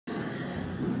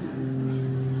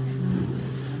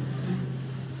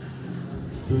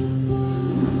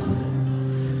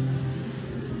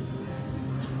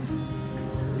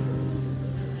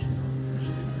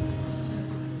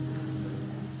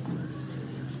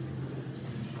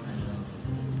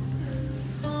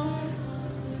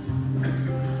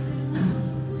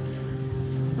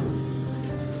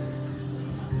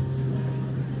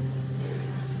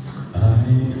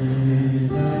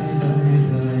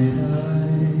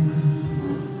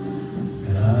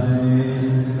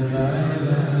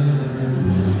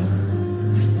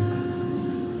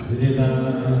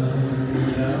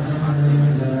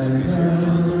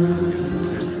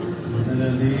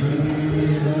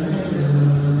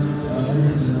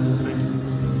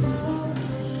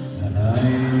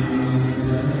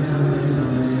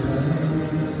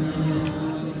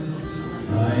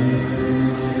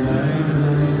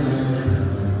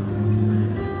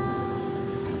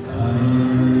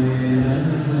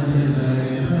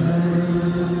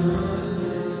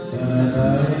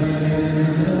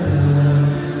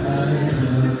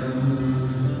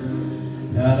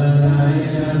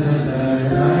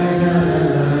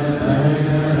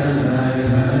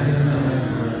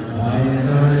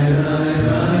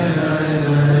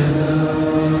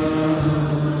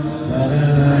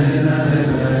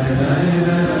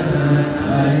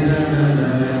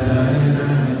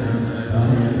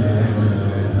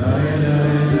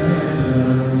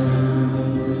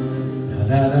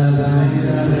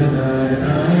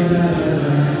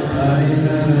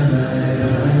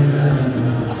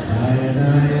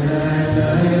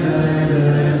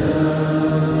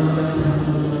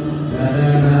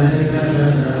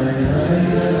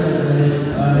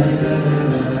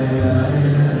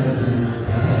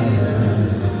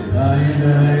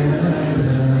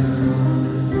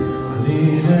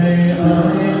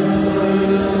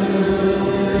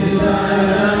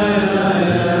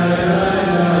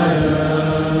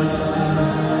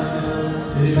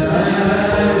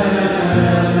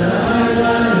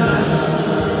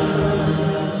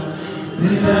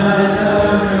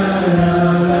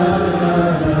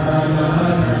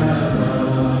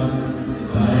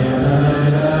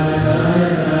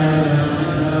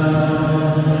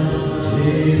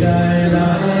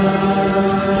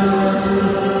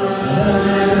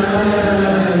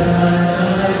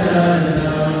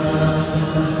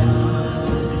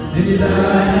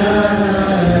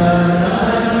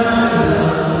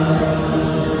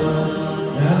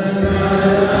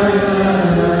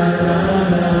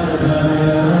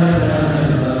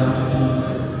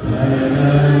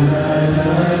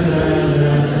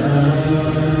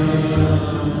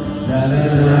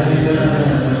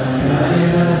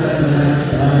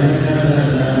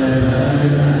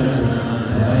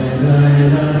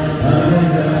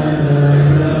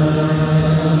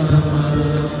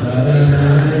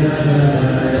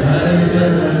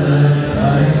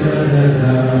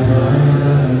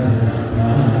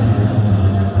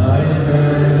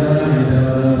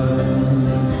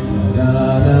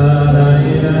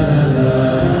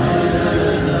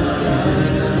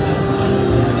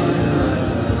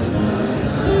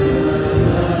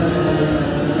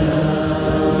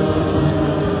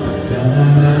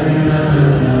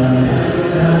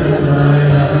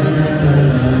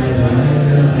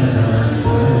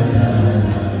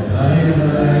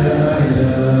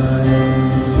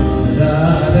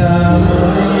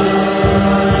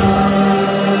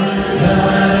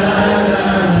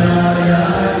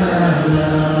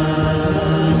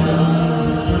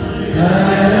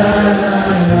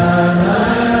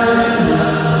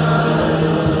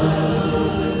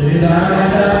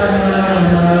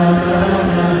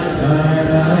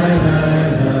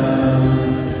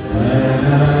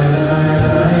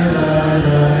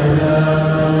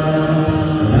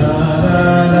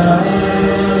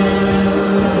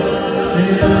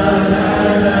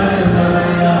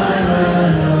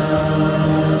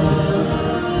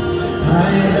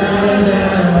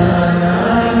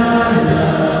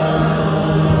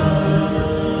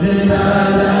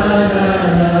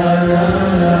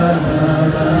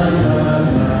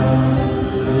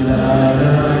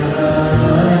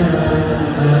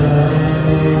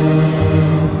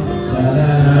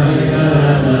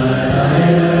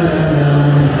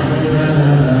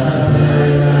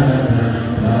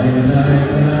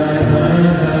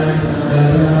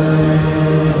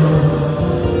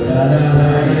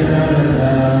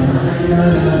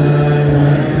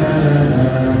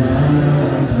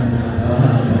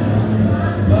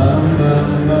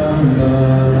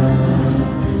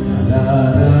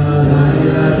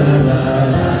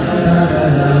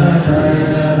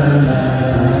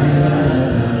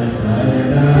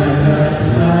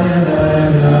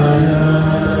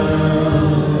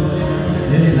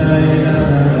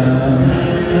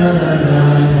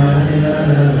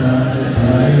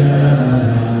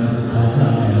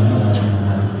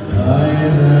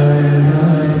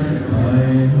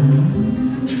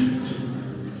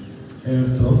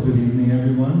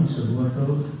Shavua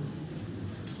Tov.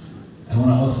 I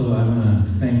want to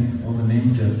thank all the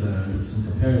names that some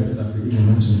parents, Dr. Eden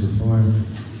mentioned before.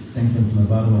 Thank them from the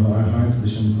bottom of our hearts,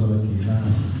 B'Shem Kol HaKeilah.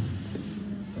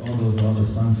 To all the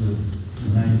sponsors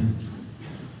tonight,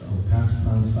 to all the past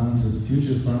sponsors,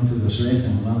 future sponsors,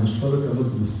 Ashreichem, Mamish Kol HaKavod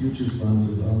to these future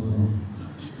sponsors also.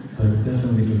 But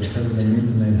definitely for the chevra that made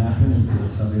tonight happen, and to the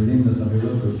chaverim, the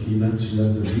chaverot of Keilat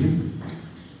Shirat David,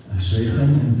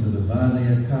 Ashreichem, and to the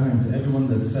Va'alei Yakar, and to everyone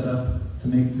that set up to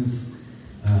make this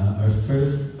our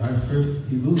first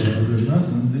Hillula of Rav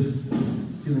Nosson, this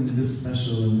feeling this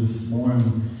special and this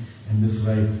warm and this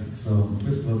right. So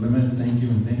first of all, Bemet, thank you,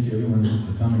 and thank you everyone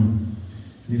for coming.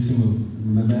 Nissim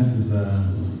Bemet is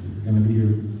going to be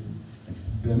here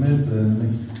Bemet in the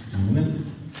next few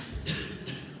minutes.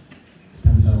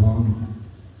 Depends how long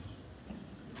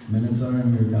minutes are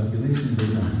in your calculation, but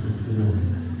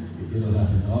it'll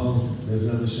happen. All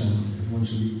Be'ezrat Hashem, everyone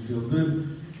should feel good.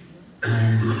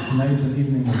 And tonight's an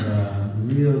evening of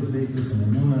real dveikus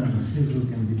and emuna and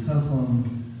chizuk and bitachon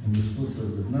and the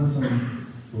schus of Nosson,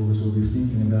 which we'll be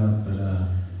speaking about. But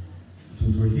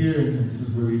since we're here, this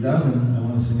is where we daven, I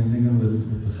want to sing a nigun with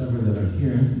the chevra that are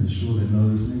here in the shul that know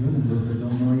this nigun, and those that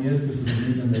don't know it yet, this is a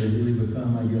nigun that has really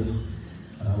become, I guess,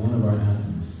 one of our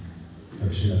anthems of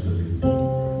Shirat David.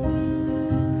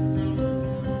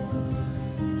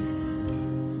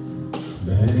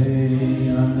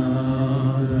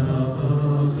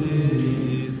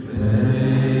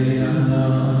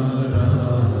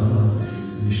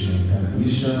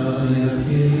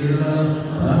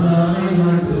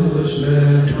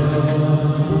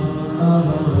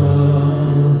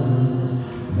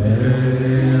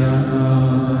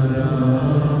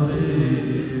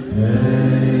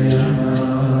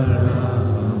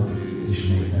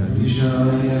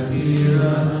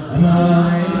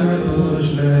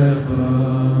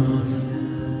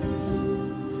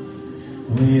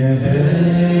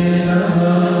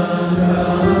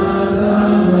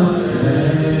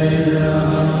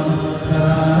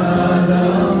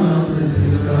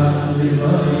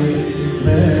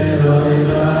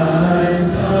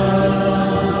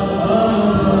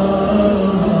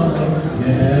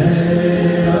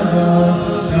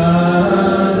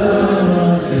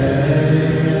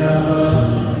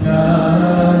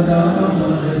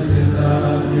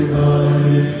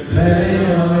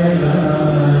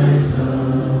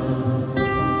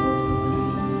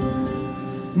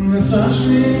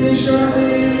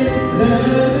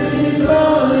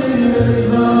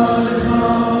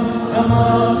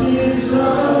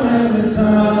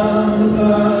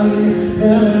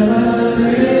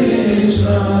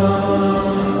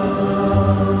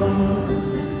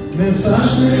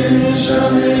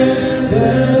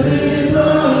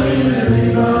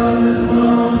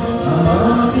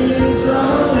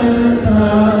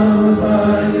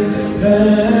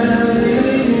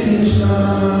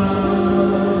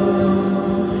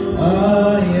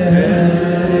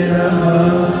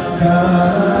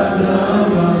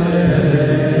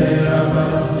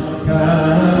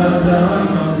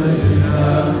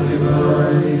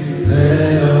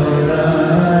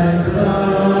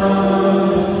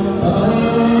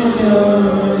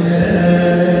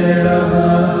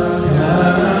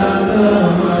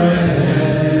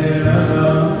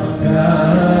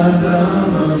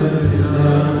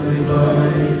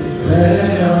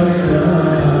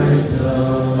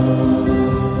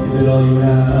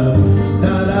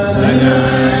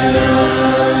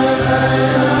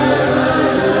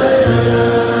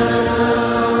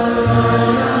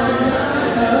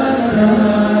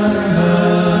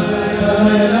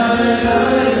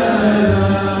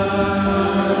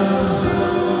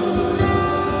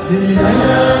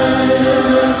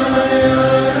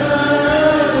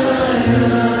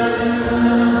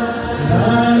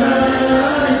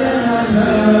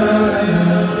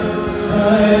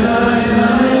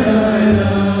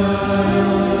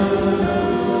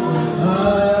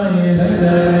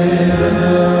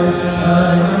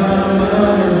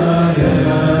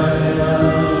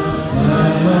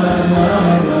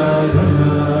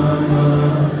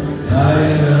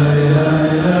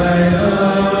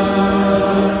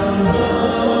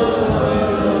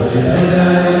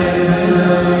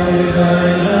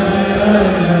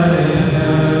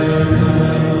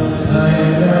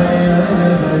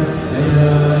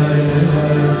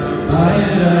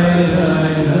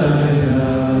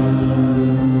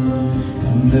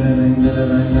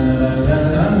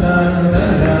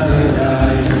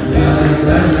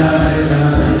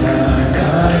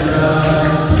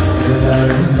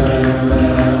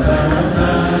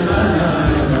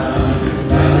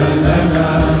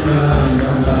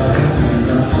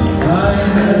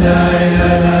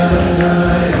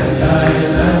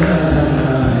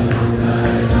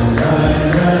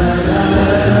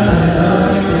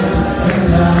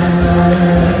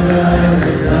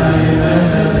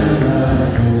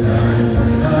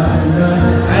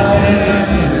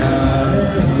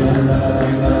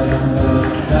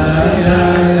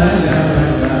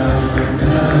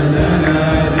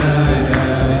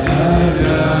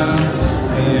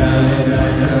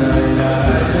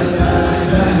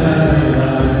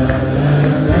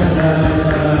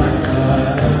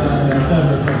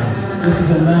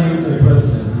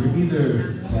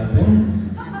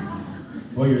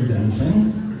 and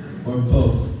sing, or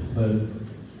both, but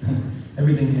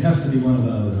everything has to be one or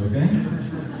the other, okay?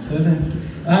 So then,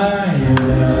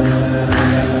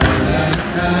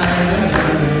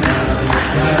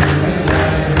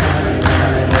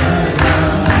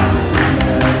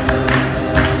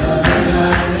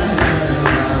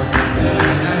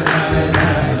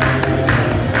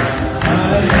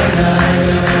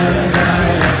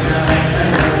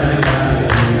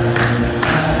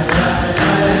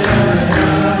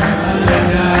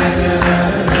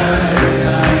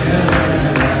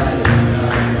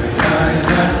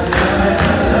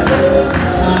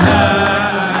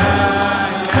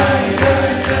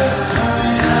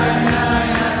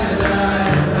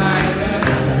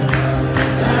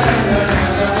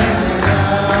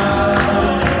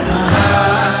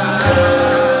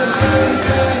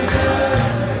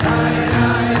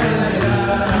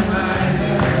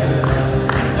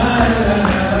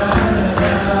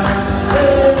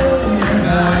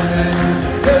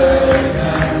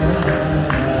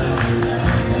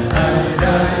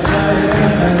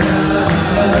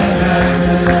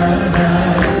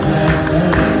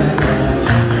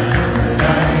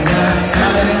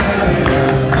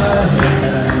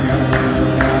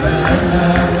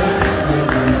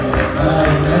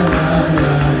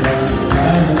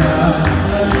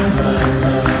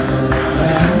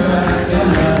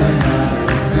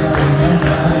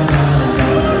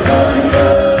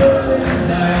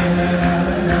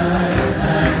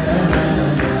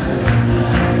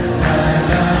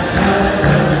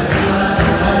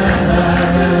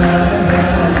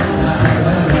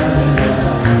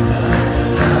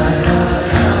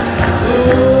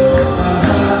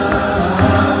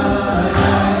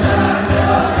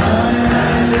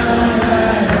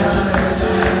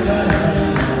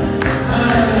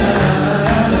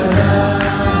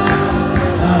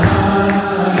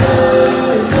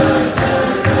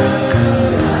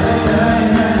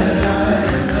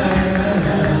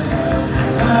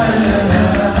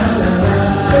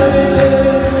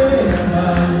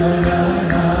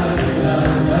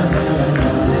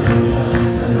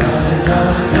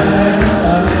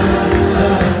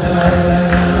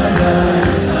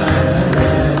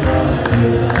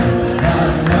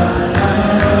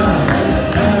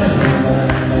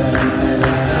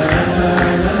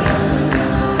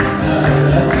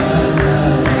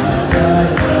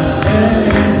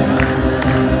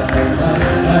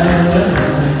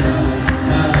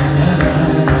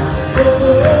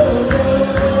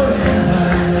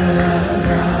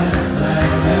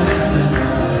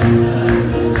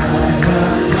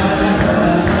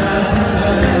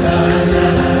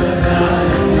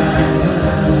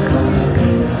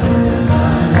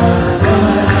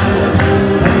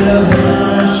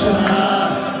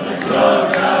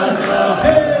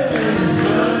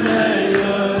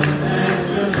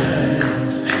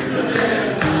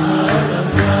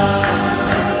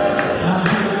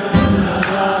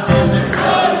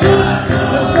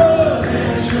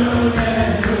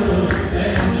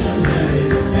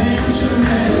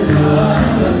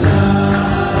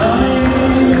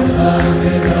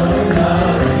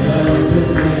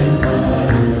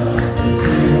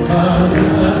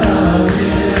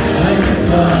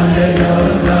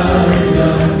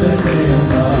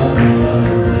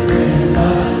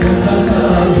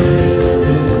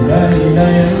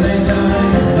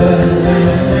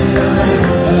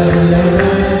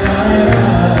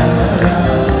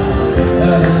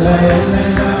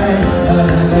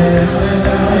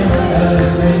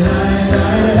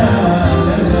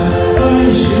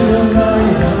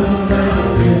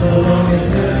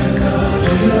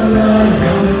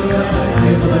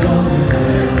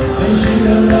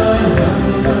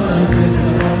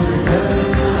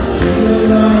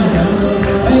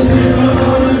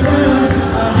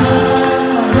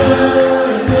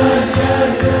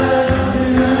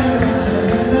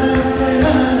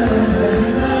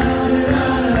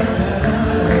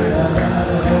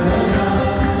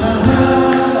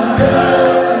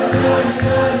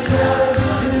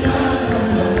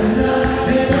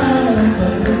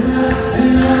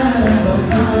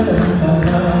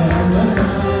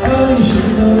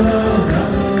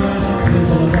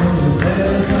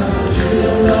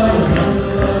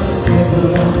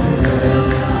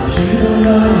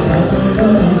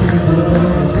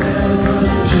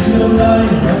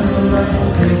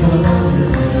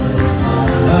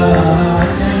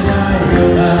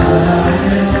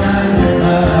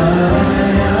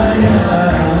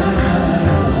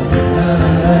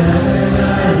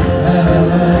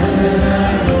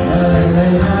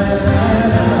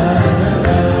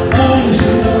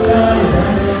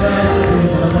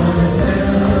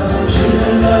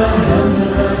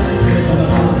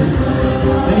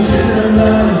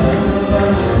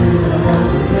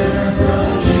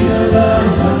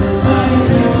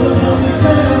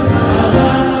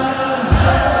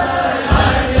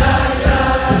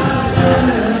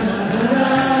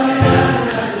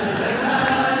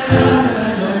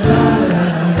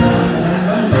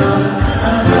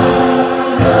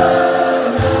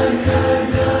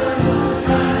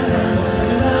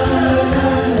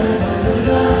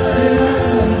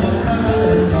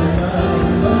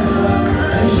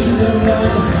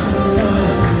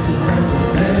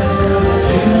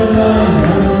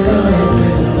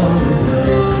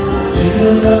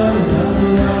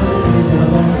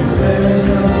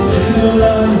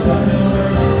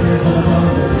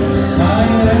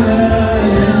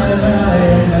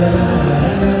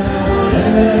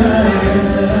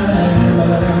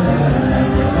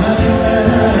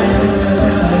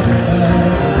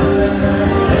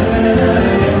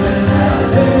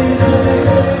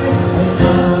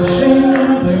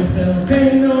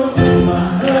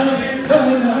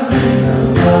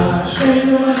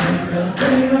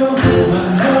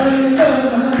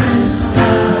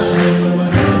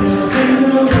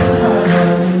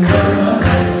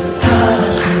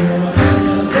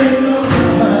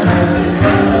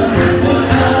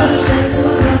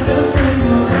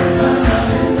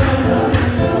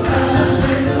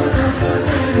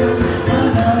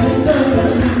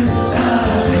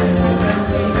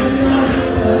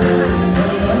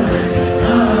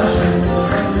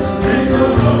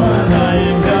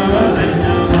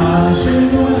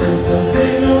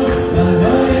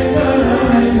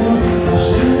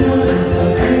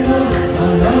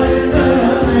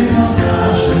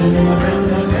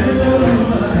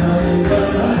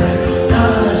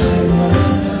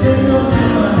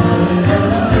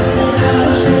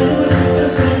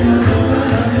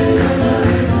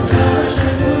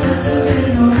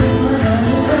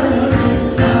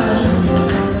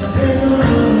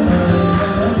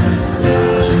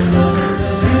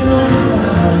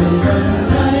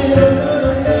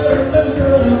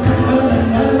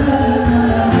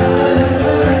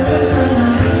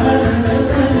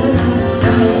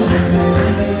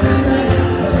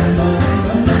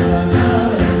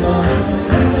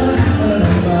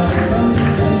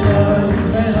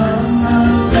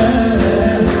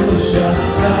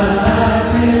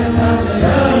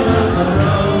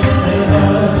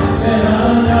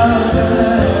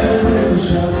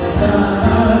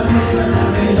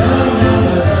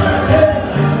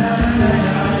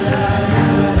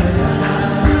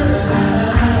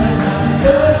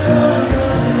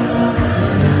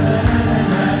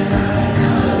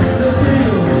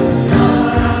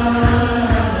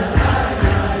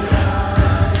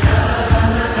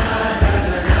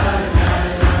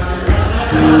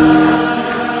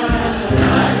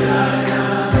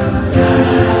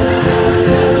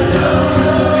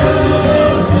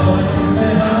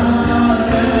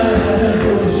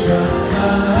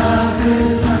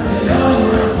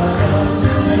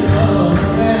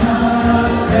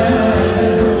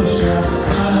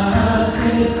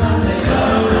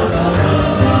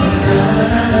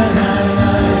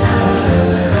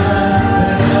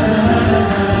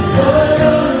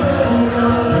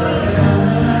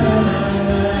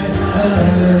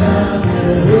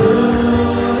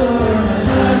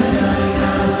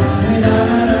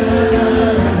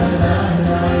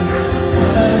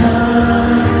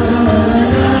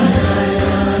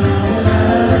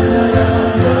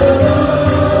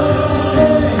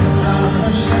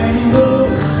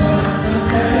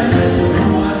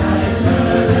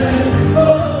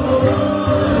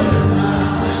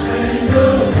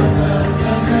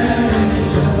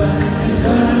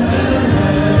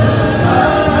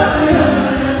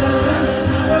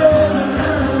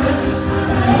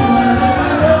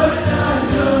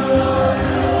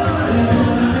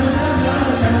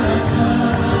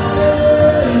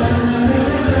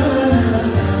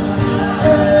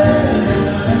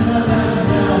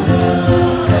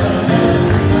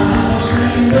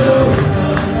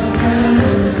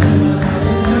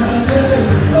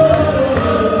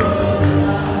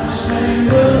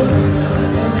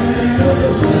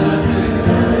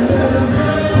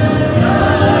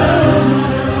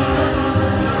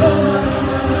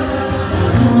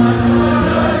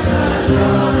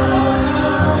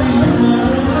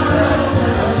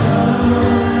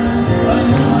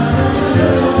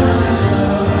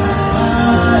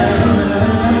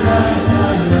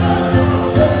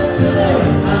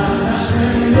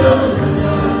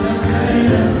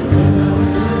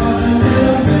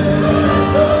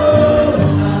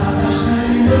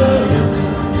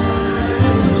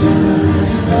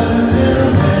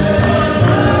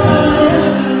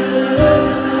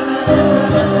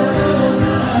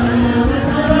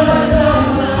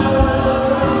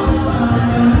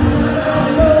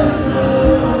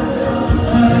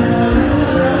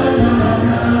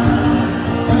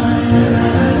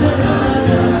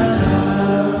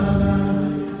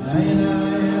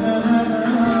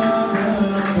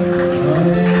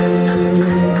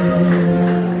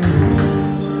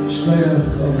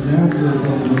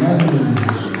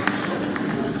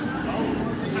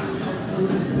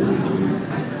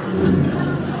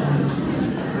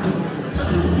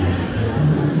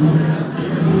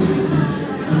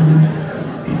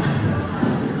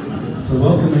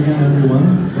 welcome again,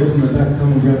 everyone. Those in the back,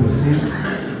 come and grab a seat.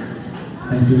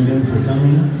 Thank you again for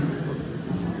coming.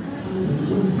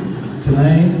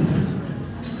 Tonight,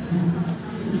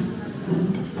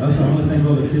 also I want to thank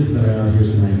all the kids that are out here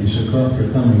tonight. Yishakov for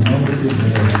coming. All the kids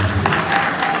that are here.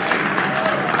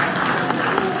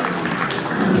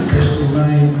 Especially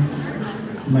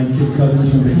my kid cousins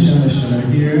from Beit Shemesh that are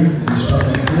here.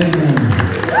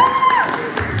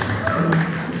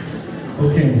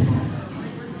 Okay.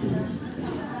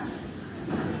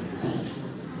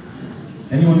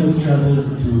 Anyone that's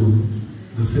traveled to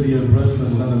the city of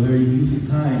Breslov will have a very easy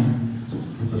time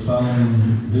with the following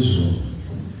visual.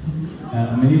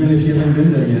 Even if you haven't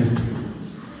been there yet,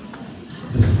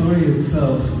 the story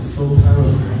itself is so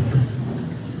powerful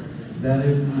that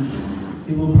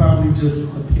it will probably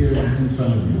just appear in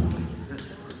front of you.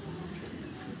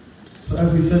 So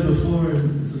as we said before,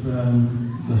 this is the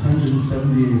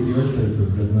 178th Yortzeit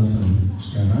of Rav Nosson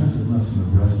Shirat, Rav Nosson of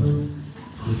Breslov.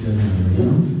 So this year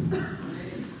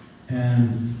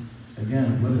and again,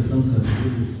 what is simcha to do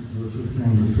this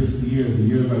the first year, the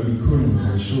year of our bikurim,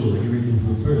 our shul, everything's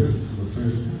the first. So the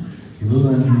first Hillula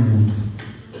in here, and it's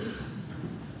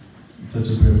such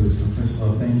a privilege. So first of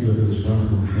all, thank you, Hakadosh Baruch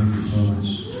Hu. Thank you so much.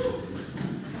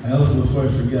 I also, before I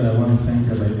forget, I want to thank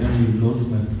Rabbi Eli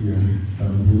Goldsmith here,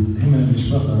 from who him and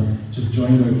his mishpacha just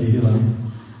joined our kehillah,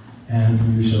 and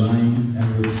from Yerushalayim,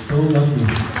 and was so lucky.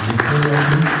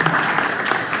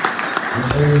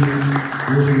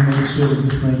 Really made sure that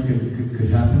this night could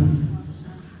happen.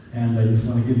 And I just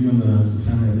want to give you and the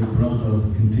family a big bracha of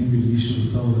continued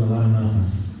yishuv tov and a lot of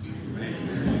nachas.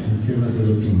 And kirvat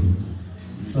elokim.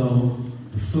 So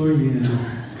the story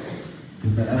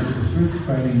is that after the first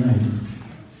Friday night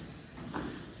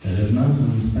that Rav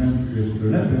Nosson spent with the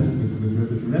Rebbe,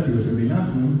 with Rabbi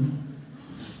Nachman,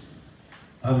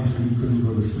 obviously he couldn't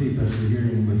go to sleep after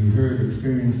hearing what he heard,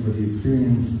 experienced what he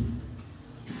experienced.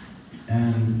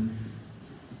 And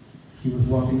he was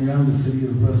walking around the city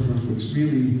of Breslov, which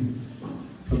really,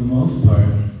 for the most part,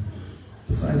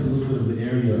 besides a little bit of the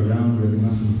area around Rabbi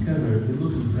Nosson's kever, it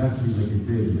looks exactly like it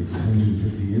did, like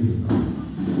 250 years ago.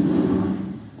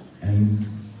 And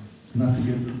not to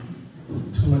get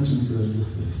too much into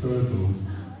just the historical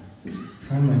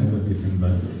timeline of everything,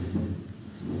 but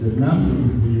Rabbi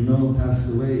Nosson, who you know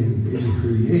passed away at the age of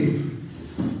 38,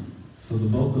 so the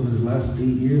bulk of his last 8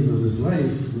 years of his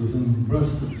life was in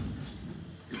Breslov.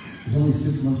 It was only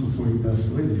 6 months before he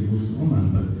passed away that he moved to Oman,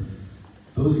 but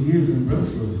those years in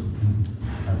Breslov,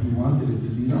 he wanted it to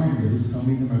be known that his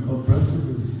Talmidim are called Breslov,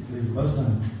 his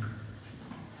Basan.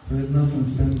 So Rav Nosson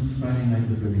spends Friday night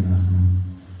with Rabbi Nachman,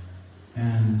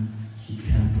 and he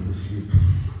can't go to sleep.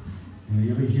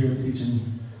 You ever hear a teaching?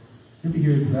 You ever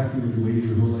hear exactly what you waited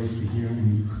your whole life to hear,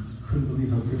 and you couldn't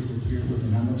believe how crystal clear it was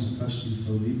and how much it touched you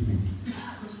so deeply?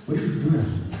 What do you do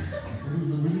after this?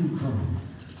 Where do you go?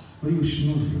 What do you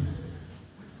schmooze with?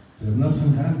 So Rav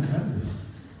Nosson had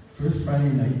this. First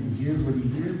Friday night, he hears what he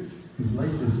hears. His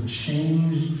life is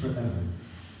changed forever.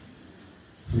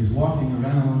 So he's walking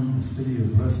around the city of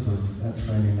Breslov that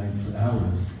Friday night for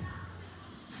hours.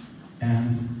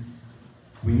 And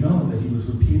we know that he was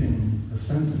repeating a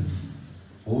sentence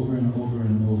over and over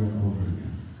and over and over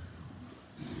again.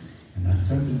 And that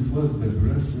sentence was,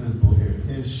 Bebreslov boher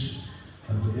esh,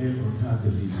 have'er ota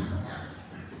David.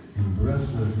 In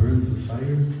Breslov burns a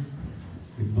fire,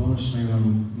 Ribbon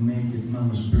Shleilam, make it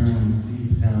mamash burn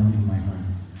deep down in my heart.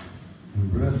 In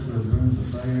Breslov burns a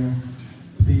fire,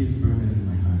 please burn it in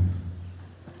my heart.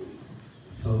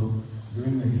 So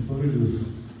during the, he spoke it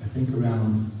was, I think,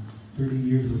 around 30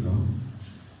 years ago.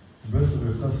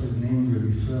 Breslov chassid named Rabbi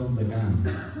Yisrael Dagan.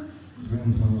 It's written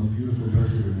as one of the most beautiful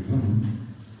Breslov Nigunim.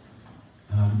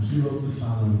 He wrote the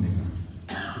following niggun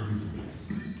for these words.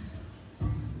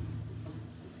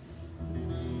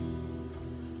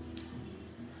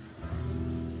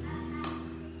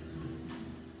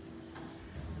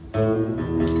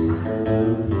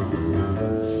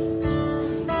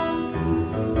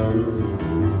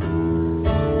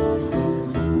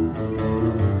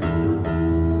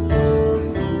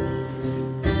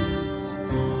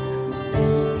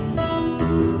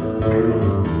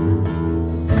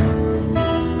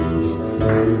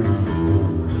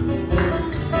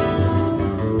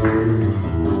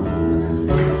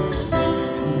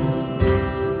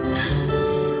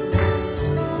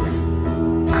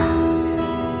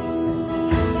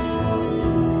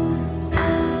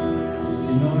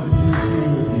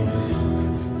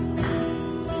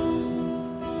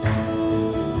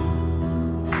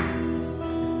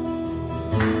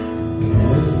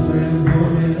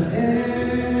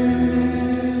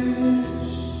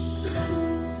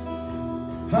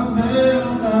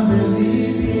 Amen.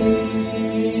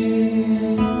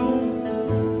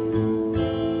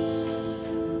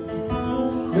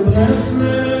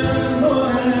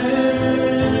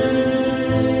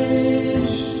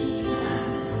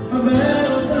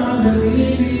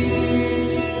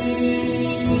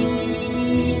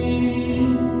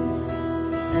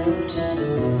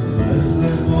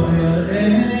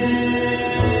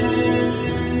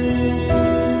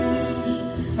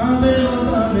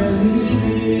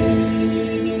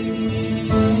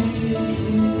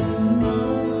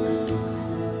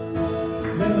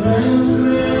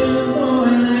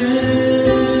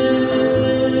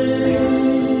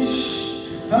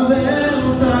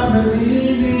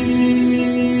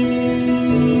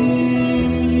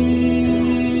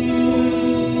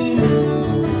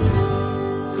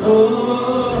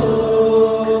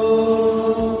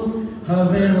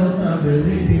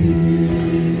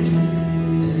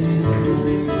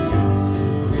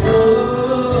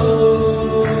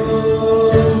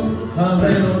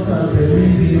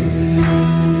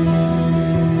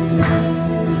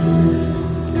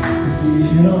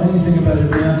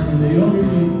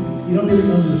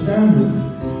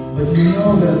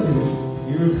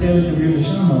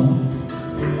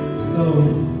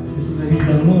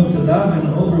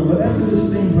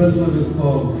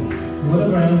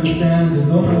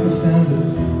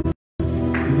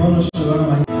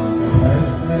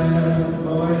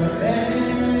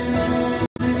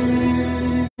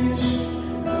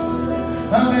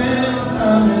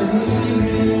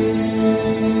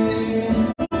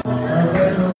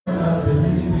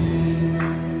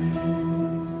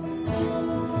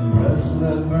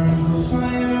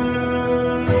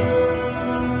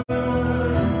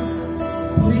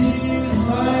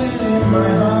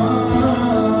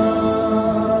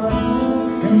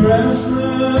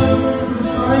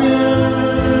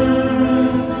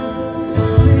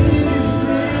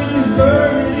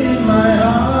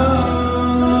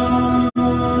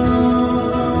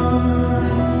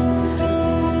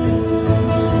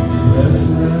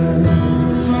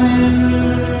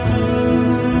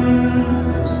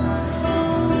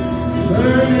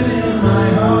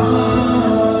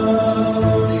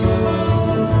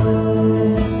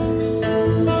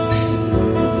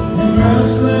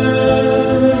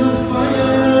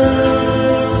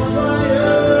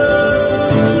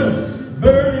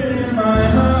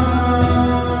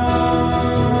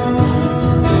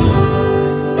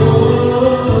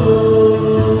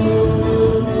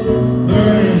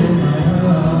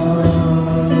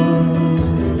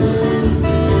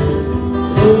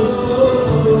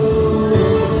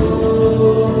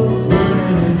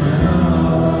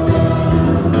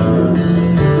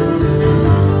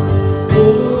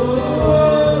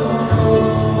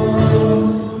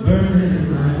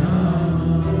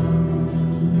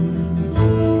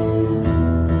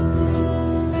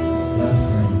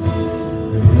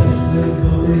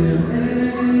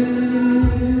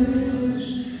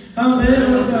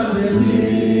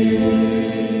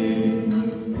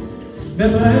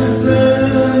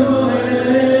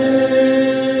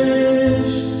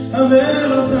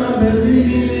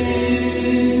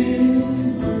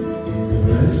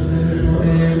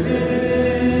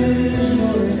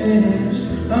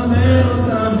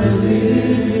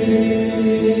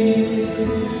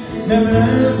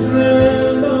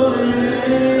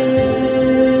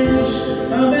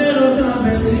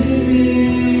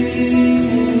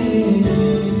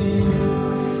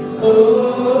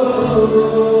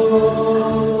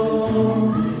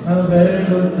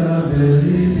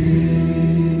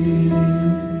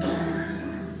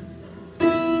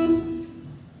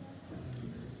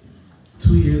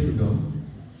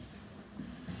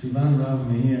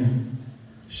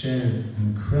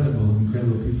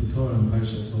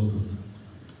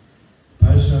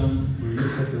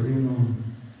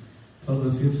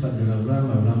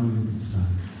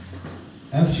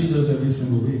 As she does every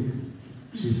single week,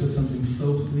 she said something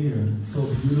so clear, so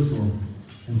beautiful,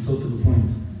 and so to the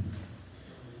point.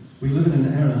 We live in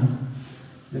an era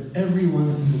that everyone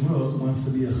in the world wants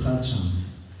to be a chadchan.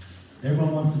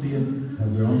 Everyone wants to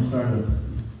have their own startup.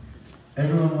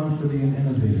 Everyone wants to be an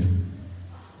innovator.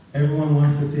 Everyone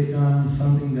wants to take on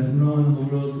something that no one in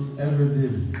the world ever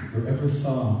did, or ever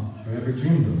saw, or ever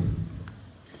dreamed of.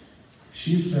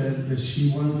 She said that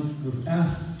she once was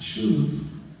asked to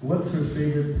choose what's her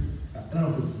favorite, I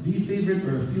don't know if it's the favorite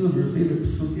or a few of her favorite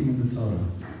psukim in the Torah.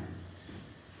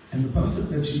 And the pasuk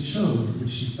that she chose, which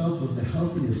she felt was the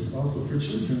healthiest also for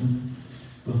children,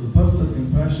 was the pasuk in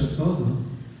Parshat Todah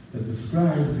that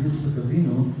describes Yitzchak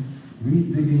Avinu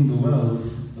redigging the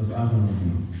wells of Avraham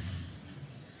Avinu.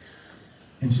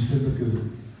 And she said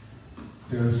because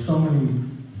there are so many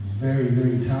very,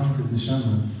 very talented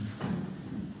neshamas,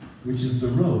 which is the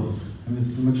rov, and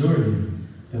it's the majority,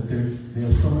 that they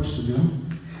have so much to do,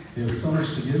 they have so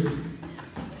much to give,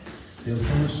 they have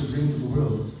so much to bring to the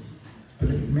world. But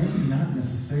it may not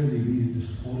necessarily be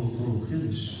this total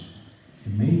chiddush.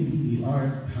 It may be the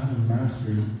art how to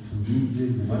master to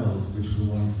re-dig wells which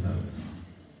were once dug.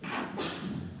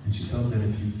 And she felt that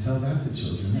if you tell that to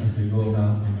children as they go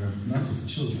about, and they're not just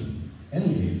children,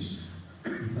 any age,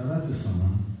 you tell that to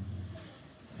someone,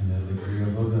 and they're like,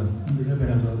 the Rebbe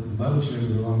has the Babush Rebbe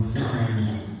has a long sefer on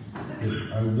this.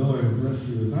 Our door, bless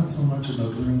you, is not so much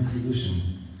about doing chidushim.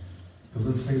 Because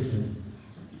let's face it,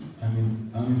 I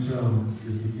mean, Am Yisrael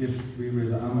is the gift. We were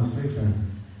the Am HaSefer,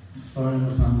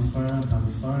 Sfarim upon Sfarim upon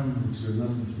Sfarim, which Rav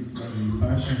Nosson speaks about in his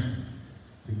parsha,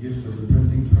 the gift of the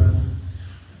printing press,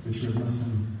 which Rav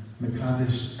Nosson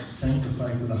Mekadesh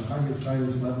sanctified to the highest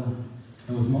level.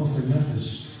 It was Moshe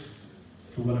Nefesh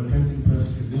for what a printing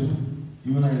press could do.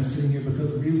 You and I are sitting here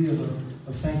because really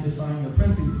of sanctifying a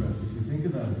printing press, if you think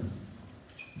about it.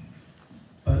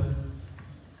 But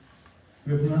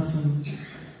Rav Nosson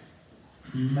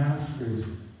mastered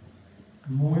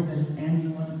more than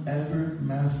anyone ever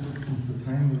mastered since the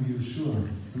time of Yeshua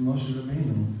to Moshe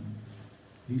Rabbeinu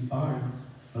the art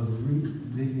of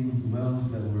re-digging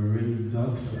wells that were already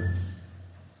dug for us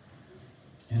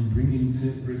and bringing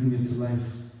it to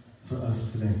life for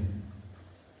us today.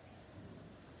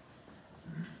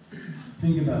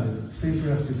 Think about it.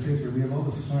 Sefer after sefer, we have all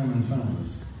this time in front of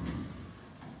us.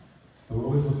 But we're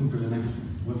always looking for the next thing.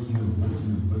 What's new? What's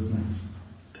new? What's next?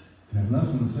 And Rav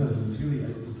Nosson says, it's really,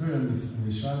 it's a term in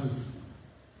the Shabbos,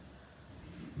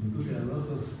 in the Kukei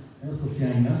Halachos, Elchos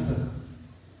Yain Nesach.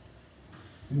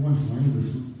 We once learned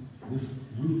this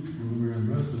week when we were in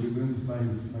Brooklyn. We learned this by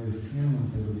his Tziyun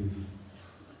once, I believe.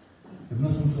 Rav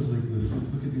Nosson says like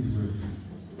this, look at these words.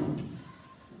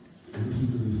 Listen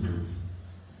to these words.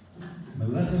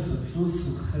 מלאכת הדפוס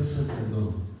הוא חסד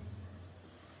גדול,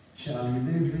 שעל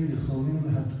ידי זה יכולים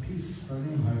להדפיס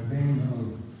ספרים הרבה מאוד,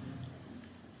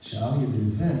 שעל ידי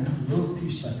זה לא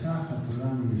תשתכח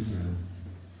התורה מישראל.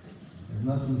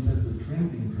 Rav Nosson said the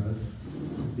printing press,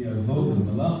 the avodah,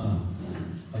 the malacha,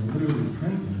 of literally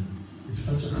printing, is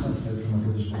such a chesed from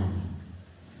HaKadosh Baruch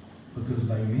Hu. Because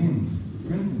by means of the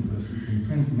printing press, we can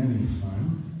print many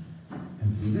sfarim,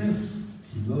 and through this,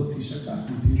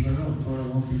 Torah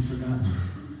won't be forgotten.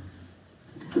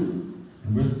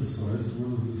 And where's the source? Where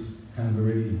was this kind of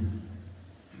already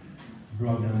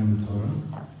brought down in the Torah?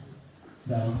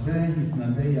 ועל זה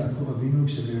התנבא יעקב אבינו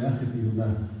כשבירך את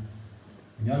יהודה.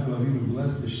 And Yaakov Avinu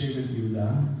blessed the Shevet Yehuda,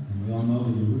 and we all know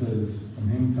that Yehuda is, from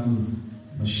him comes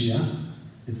Mashiach.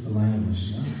 It's the line of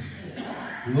Mashiach.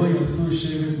 לא יסור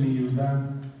שבט מיהודה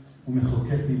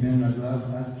ומחוקק מבין רגליו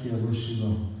עד כי יבוא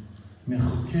שילה.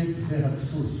 Mechokek ze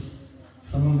hatfus,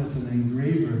 someone that's an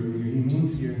engraver. He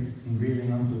means here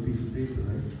engraving onto a piece of paper,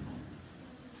 right?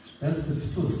 That's the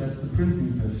tfus, that's the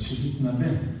printing press. Shehit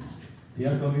nabeh.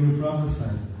 Yaakov Avinu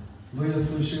prophesied. Lo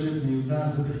yasu shevet miYehuda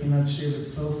ze bechinat shevet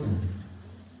sofrim.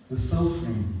 The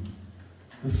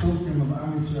sofrim of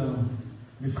Am Yisrael.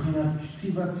 Bechinat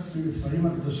ktivat sfarim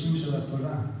hakadoshim shel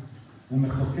haTorah.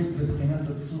 Umechokek ze bechinat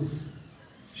hatfus.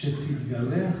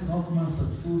 שתתגלה חוכמת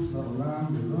הדפוס בעולם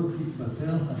ולא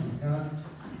תתבטל חקיקת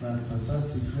והדפסת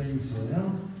ספרי ישראל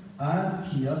עד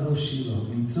כי יבוא שילה.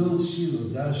 Until Shiloh,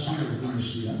 that Shiloh is the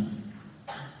Mashiach.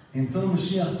 Until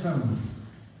Mashiach comes,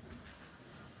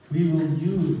 we will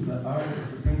use the art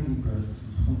of the printing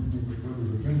press. Before there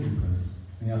was a printing press,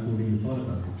 and Yaakov Avinu thought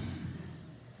about this.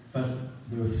 But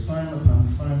there was sfarim upon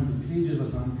sfarim, the pages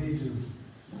upon pages.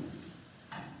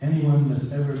 Anyone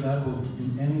that's ever dabbled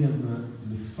in any of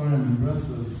the sfarim in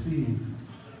Brussels see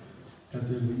that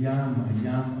there's a yam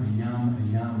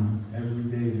every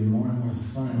day. There are more and more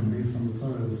sfarim based on the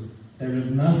Torahs that Rav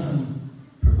Nosson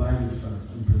provided for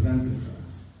us and presented for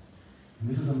us. And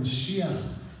this is a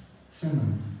Mashiach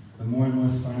simon, the more and more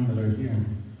sfarim that are here,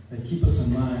 that keep us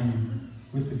in line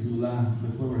with the Hillula,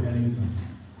 with where we're heading to.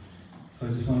 So I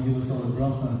just want to give us all a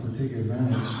bracha to take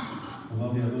advantage of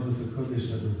all the avodas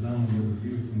HaKodesh that was done and that was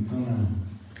used until now,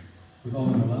 with all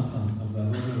the malacha of the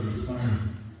avodah of the sfarim.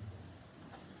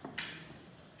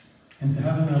 And to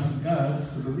have enough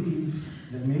guts to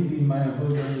believe that maybe my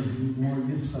avodah is more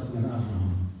Yitzchak than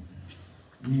Avraham.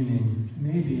 Meaning,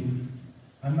 maybe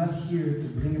I'm not here to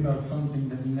bring about something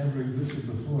that never existed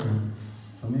before,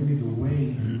 but maybe the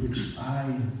way in which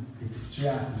I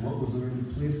extract what was already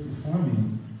placed before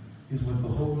me is what the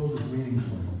whole world is waiting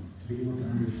for, to be able to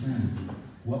understand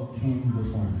what came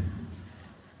before me.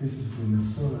 This is the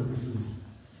Nosson, this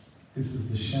is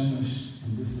the Shemesh,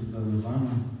 and this is the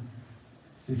Levana.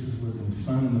 This is what the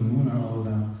sun and the moon are all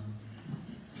about.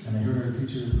 And I heard our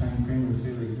teacher, Chaim Kramer,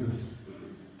 say like this.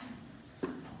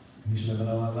 He should have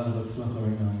a lot of tzlacha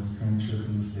right now on his current trip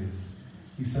in the States.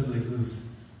 He said like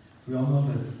this, we all know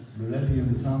that the Rebbe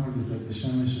and the Talmud is like the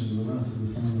Shemesh and the Levant of the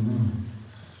sun and the moon.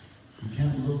 You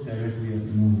can't look directly at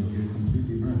the moon, you'll get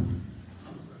completely burned.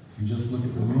 If you just look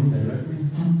at the moon directly,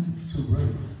 it's too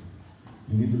bright.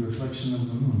 You need the reflection of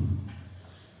the moon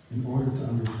in order to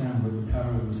understand what the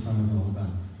power of the sun is all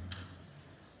about.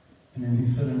 And then he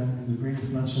said in the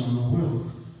greatest nutshell in the world,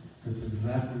 that's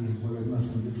exactly what Rav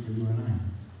Nosson did for you and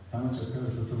I. How much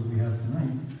Akaras we have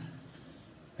tonight,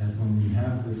 that when we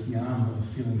have this yam of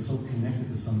feeling so connected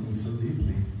to something so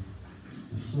deeply,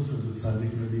 the schus of the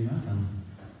tzaddik Rabbi Natan,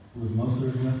 who was Moser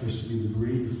his nefesh to be the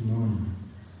greatest moon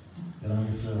that Am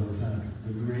Yisrael has had,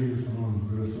 the greatest moon,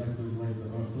 the reflective light, the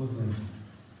orchosem,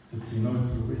 the tzinor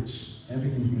through which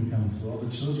everything can come. So all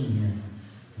the children here,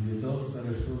 and the adults that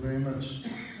are still very much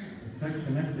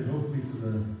connected, hopefully, to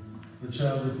the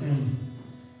child within.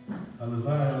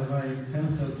 Alavai, Alavai, ten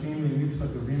chalkim mitzvah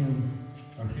kavinu,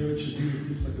 our chilik should be with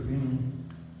mitzvah kavinu,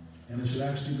 and it should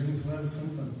actually bring us a lot of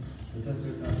simcha. But that's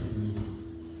our topic.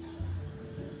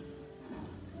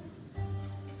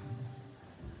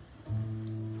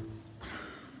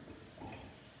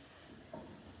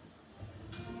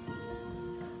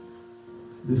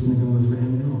 This nigga was written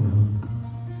in Hillula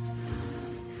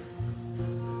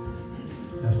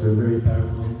after a very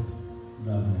powerful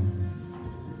davening.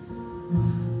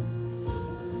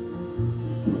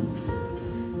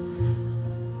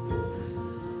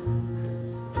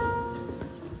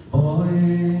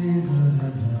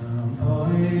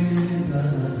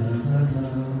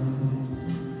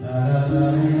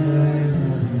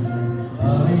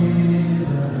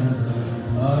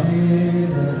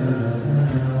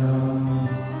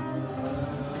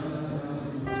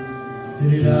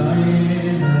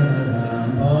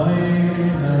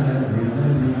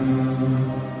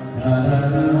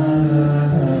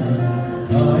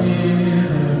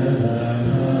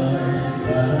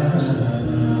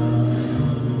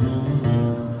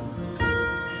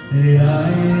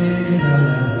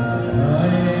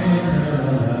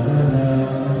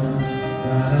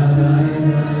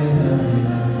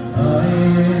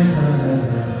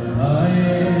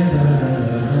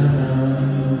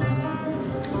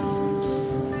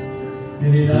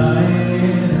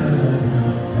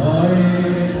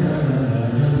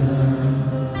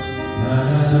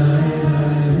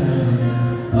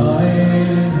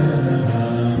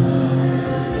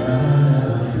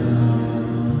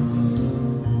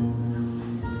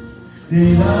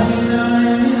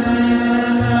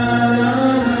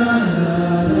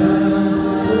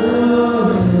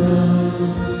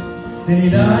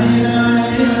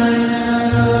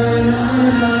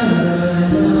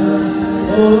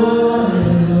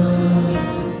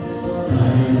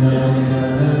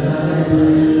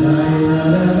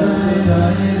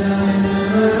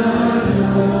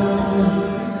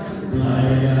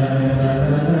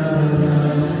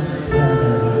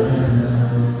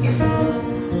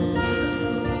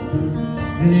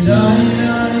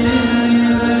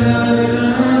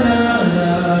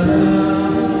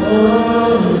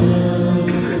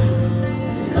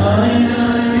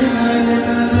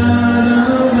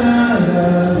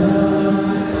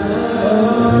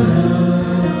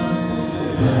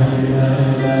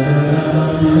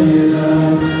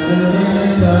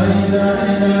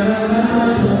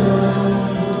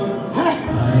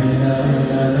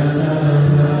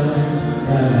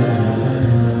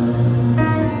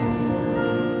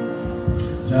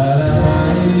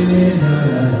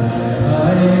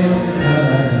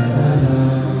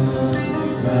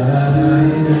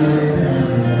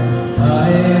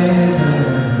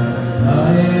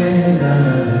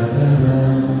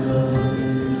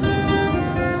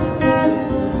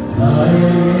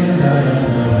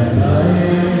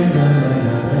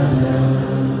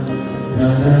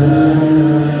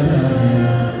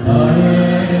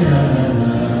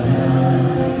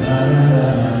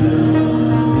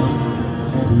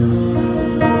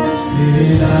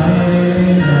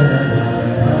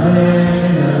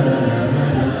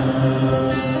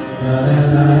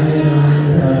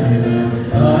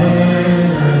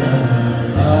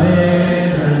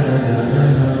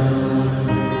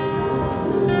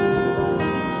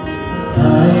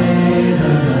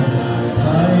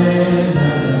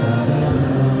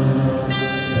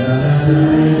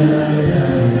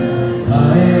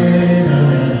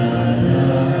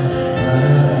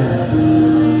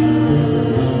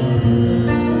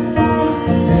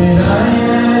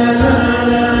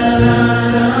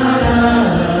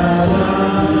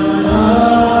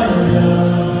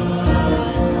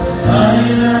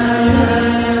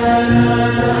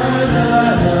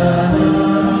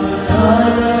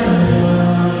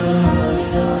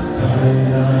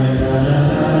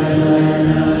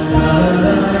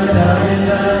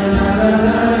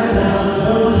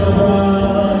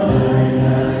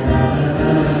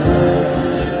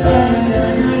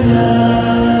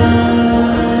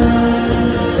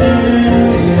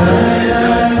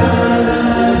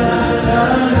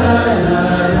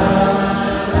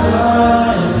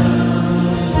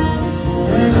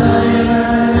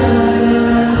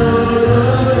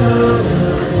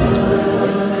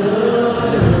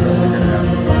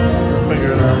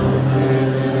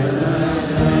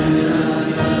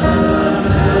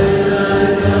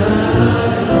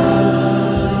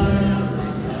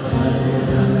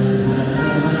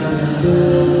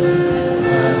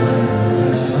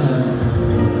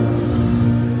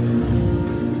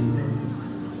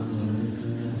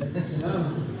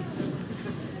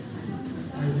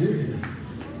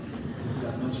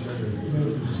 much better.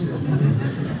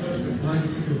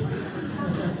 Nice too.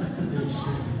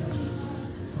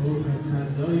 Oh,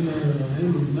 fantastic. Oh, you know,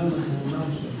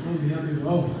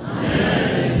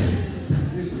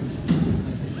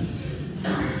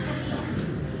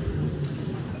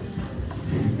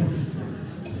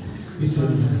 before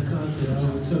the concert, I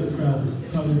always tell the crowd it's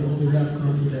probably the only rap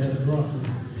concert that had a bracha.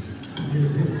 Here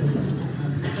comes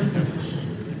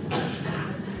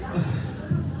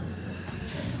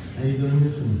How you doing,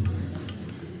 Nissim?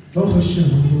 Baruch Hashem,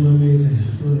 I'm doing amazing.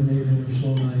 Rav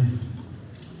Shlomo.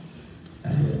 I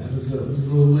was a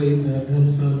little late. I had one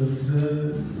son that was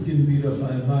getting beat up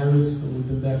by a virus, so we've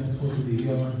been back and forth to the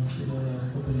ER for the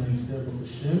last couple of nights there, Baruch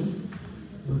Hashem.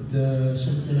 But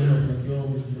Hashem's going to help like he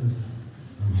always does.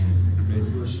 Rav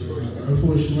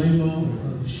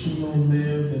Shlomo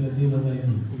Meir Ben Adina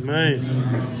Leim. Amen.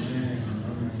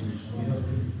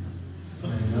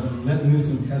 Let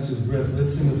Nissim catch his breath.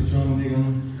 Let's sing a strong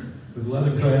nigun with a lot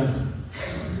of koyach.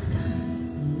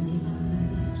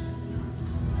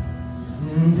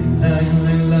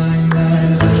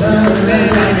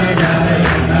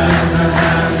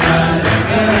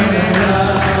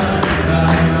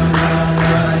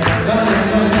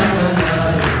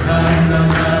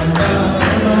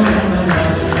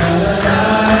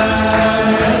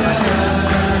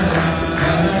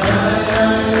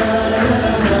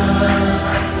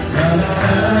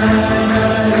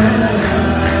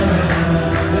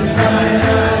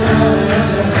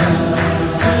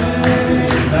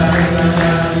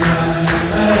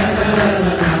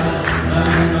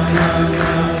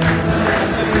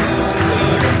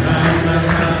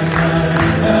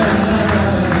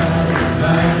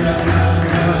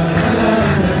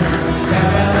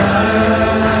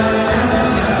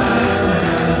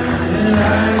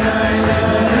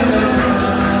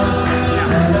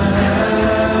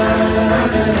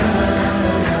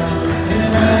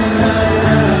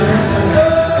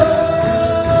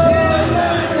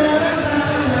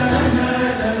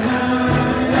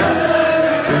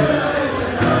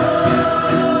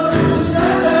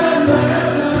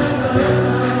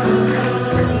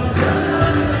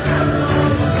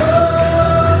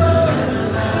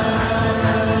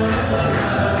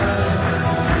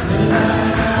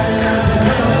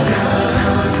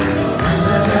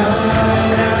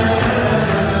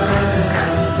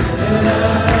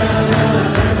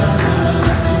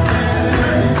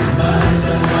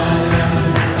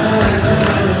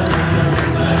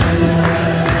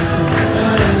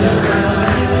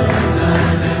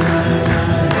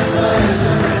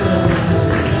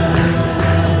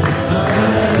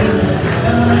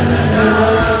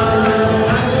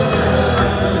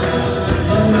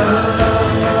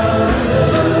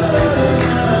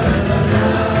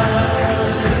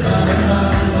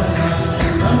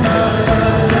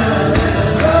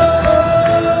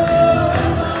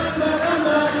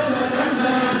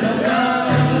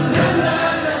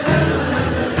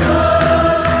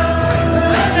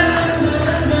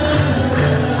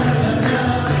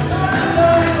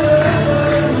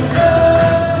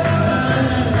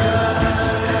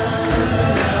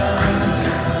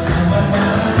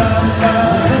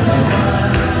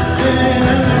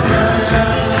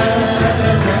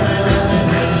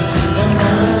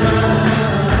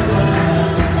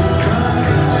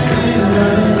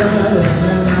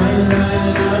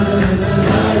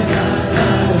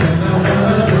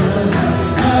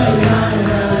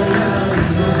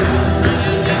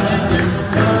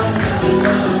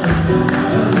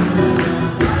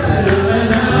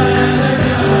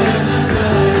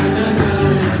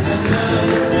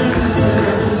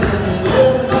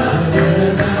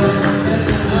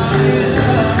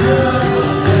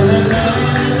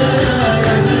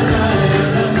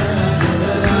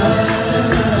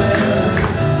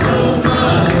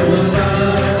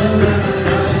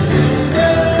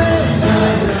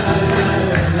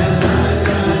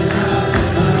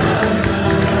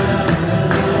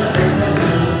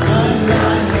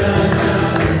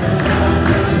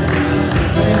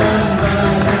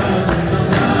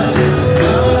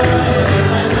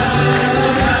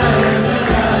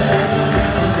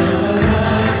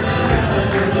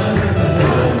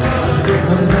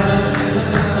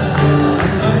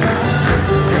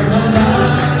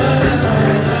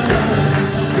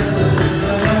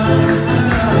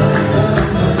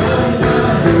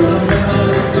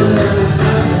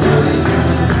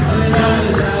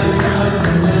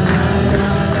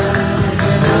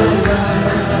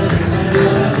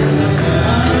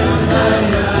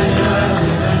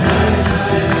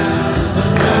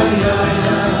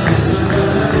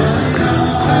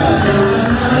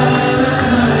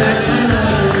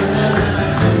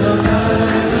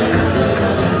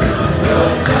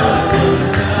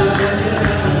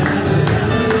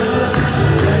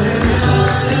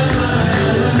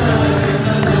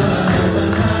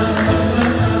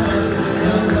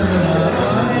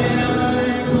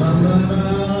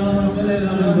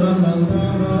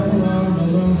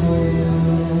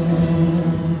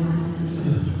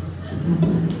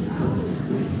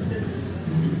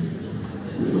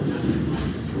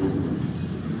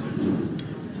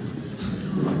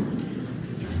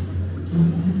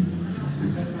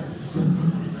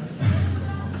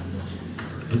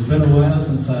 It's been a while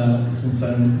since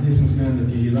Nissim's been in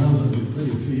the Hillula. It was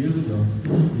really a few years ago.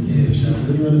 Yeah,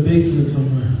 you're in the basement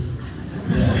somewhere.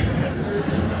 Yeah.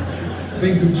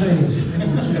 Things have changed.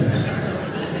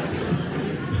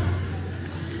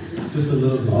 Just a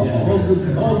little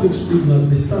bit. All good street love,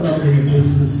 they start out in the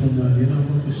basement somewhere, you know,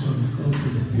 for sure.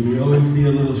 You will always be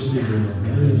a little stupid.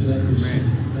 Exactly.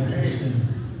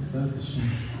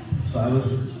 So I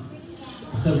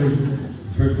have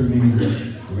heard from me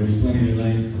already plenty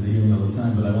tonight for the hearing all the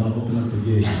time, but I want to open up the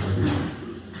gate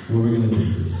where we're going to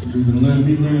take this. We learned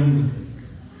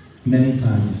many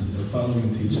times the following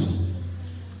teaching.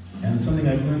 And it's something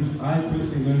I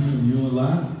personally learned from you a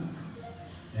lot,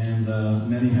 and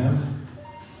many have.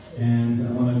 And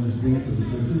I want to just bring it to the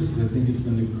surface because I think it's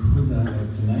the nekuda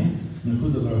of tonight. It's the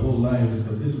nekuda of our whole lives,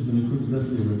 but this is the nekuda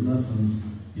definitely of Nosson's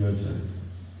Yortzeit.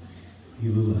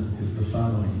 Hillula is the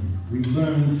following. We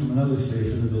learned from another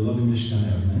sefer, the Loving Mishkan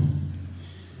Evne,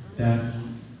 that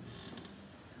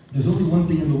there's only one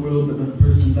thing in the world that when a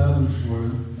person davens for,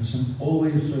 Hashem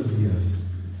always says yes.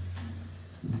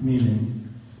 Meaning,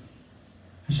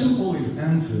 Hashem always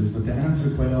answers, but the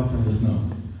answer quite often is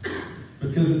no.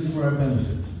 Because it's for our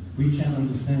benefit. We can't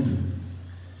understand it.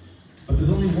 But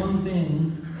there's only one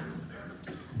thing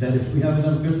that if we have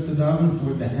enough guts to daven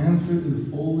for, the answer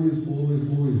is always, always,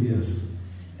 always yes.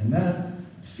 And that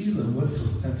tefillah,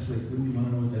 that's like, when you want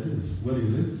to know what that is. What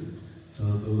is it? So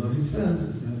the Rabbi says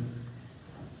is that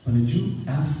when a Jew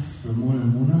asks for more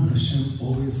emuna, Hashem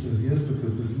always says yes,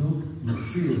 because there's no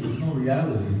mitzvah, there's no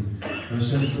reality. Where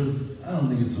Hashem says, I don't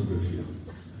think it's so good for you.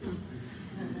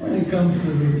 When it comes to,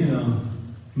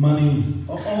 money,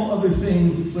 all other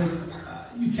things, it's like,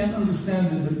 you can't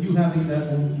understand it, but you having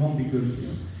that won't be good for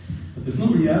you. But there's no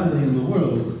reality in the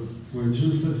world where a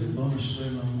Jew says, Tell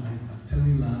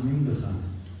me la'amin b'cha,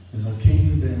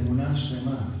 zakeni be'emuna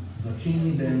shlema,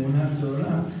 zakeni be'emuna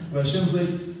torah, where Hashem's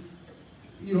like,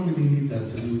 you don't really need that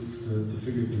to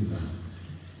figure things out.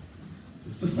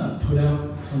 It's just not put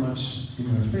out so much in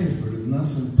your face, but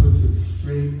Nosson puts it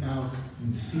straight out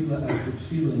in tefillah after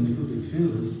tefillah, in the good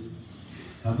tefillahs.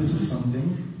 Now this is something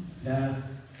that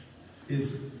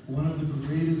is one of the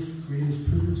greatest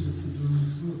privileges to do in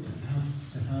this world,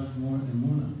 to have more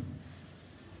emuna.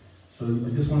 So I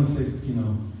just want to say,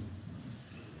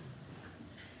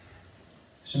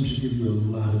 Hashem should give you a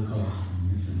lot of koach,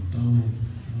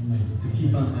 to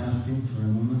keep on asking for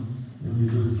emuna, because you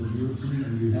do it so beautifully,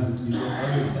 and you get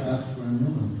others to ask for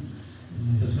emuna.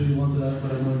 That's what you wanted.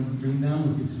 What I want to bring down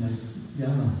with you tonight.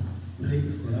 Yalla, take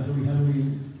this. How do we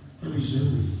do this?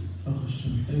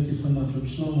 Thank you so much, Rav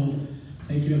Shlomo.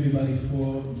 Thank you, everybody,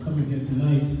 for coming here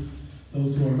tonight.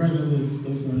 Those who are regulars,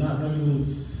 those who are not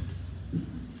regulars.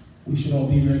 We should all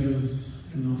be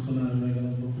regulars, and also not a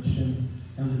regular, but for Hashem,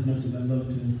 and as much as I love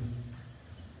to.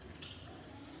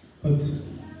 But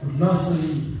Rav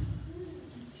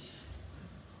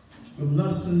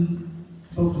Nosson,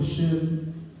 Baruch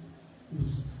Hashem,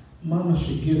 was mamash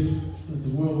a gift that the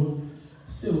world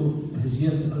still has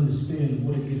yet to understand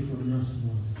what a gift Rav Nosson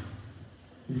was.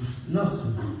 It was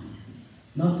Nosson,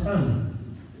 not time.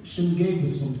 Hashem gave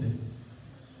us something.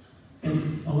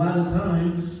 And a lot of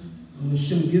times, when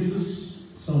Hashem gives us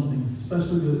something,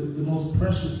 especially the most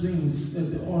precious things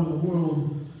that there are in the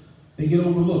world, they get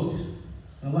overlooked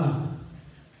a lot.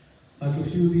 Like a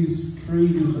few of these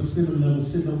crazy Hasidim that were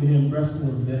sitting over here in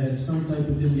Breastwork that had some type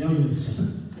of demyonis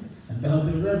about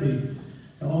their Rebbe.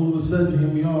 And all of a sudden, here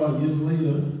we are years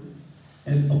later,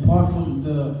 and apart from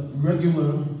the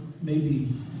regular, maybe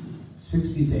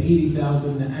 60 to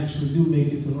 80,000 that actually do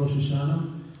make it to Rosh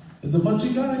Hashanah, there's a bunch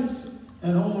of guys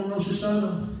at home on Rosh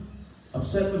Hashanah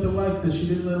upset with their wife that she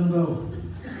didn't let them go.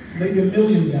 So maybe 1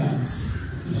 million guys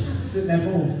sitting at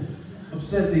home,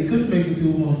 upset they couldn't make it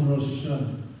to home on Rosh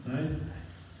Hashanah. Right?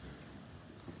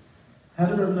 How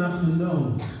did Rav Nachman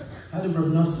know? How did Rav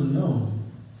Nosson know?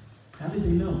 How did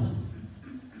they know?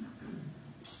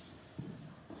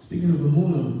 Speaking of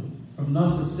emuna, Rav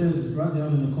Nosson says, it's brought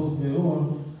down in the Kol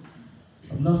Ve'or,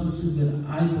 Rav Nosson says that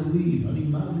I believe,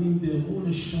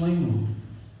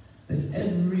 that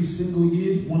every single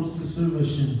Yid wants to serve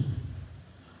Hashem.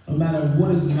 No matter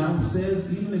what his mouth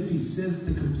says, even if he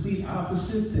says the complete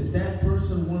opposite, that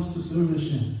person wants to serve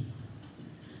Hashem.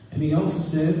 And he also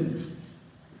said,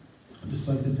 just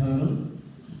like the Tana,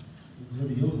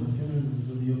 Rabbi Yochanan, I can't remember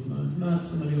Rabbi Yochanan, if not,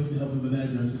 somebody else can help him with that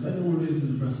address. I know where it is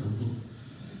in the Breastwork book.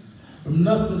 Rav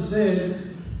Nosson said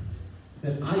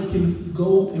that I can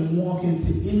go and walk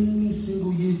into any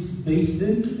single Yid's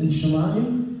basement in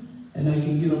Shemayim, and I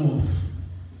can get them off.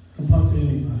 Compared to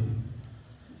anybody.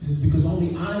 He says, because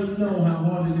only I know how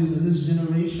hard it is in this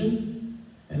generation,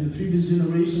 and the previous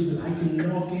generations, that I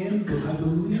can walk in, that I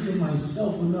believe in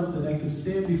myself enough that I can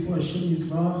stand before Hashem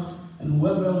Yisbarach and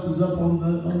whoever else is up on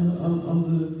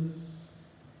the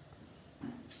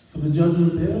for the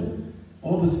judgment there,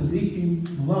 all the tzaddikim,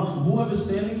 malachim, whoever's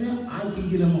standing there, I can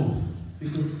get him off.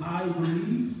 Because I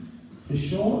believe for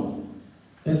sure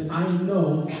that I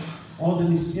know all the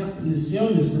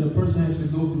nisyonis that a person has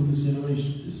to go through in this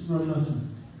generation. This is Rav Nosson.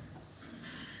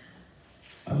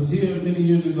 I was here many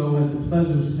years ago, had the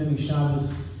pleasure of spending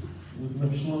Shabbos with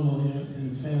Rav Shlomo here and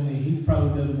his family. He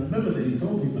probably doesn't remember that, he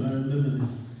told me, but I remember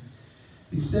this.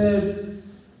 He said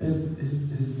that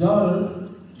his daughter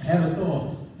had a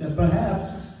thought that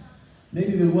perhaps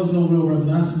maybe there was no real Rav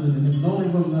Nosson and it was only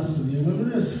Rav Nosson. You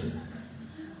remember this?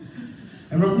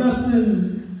 And Rav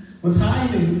Nosson was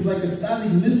hiding. He was like a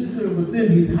tzaddik mister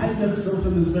within. He's hiding himself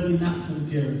in this very Nosson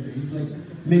character. He's like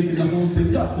making the whole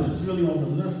thing up, but it's really all Rav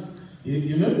Nosson.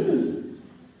 You remember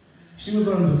this? She was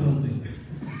onto something.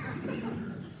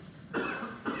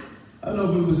 I don't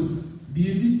know if it was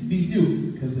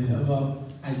Bidu, because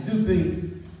I do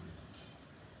think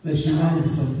that she's onto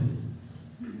something.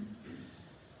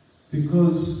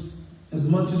 Because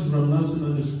as much as Rav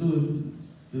Nosson understood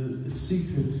the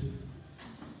secret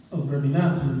of Rabbi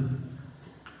Nachman,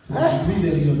 to the degree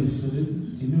that he understood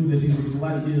it, he knew that he was a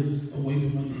lot of years away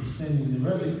from understanding the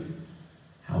Rebbe.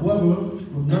 However,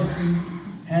 Rav Nosson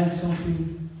had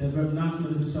something that Rabbi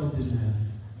Nachman himself didn't have.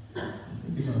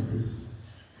 Think about this.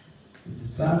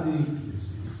 It's a tzaddik,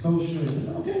 it's kosher, it's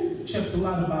okay, checks a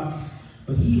lot of boxes.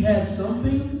 But he had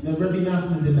something that Rabbi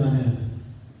Nachman did not have.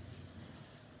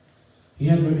 He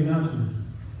had Rabbi Nachman.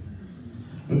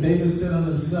 But David said on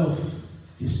himself,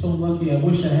 "He's so lucky, I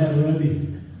wish I had a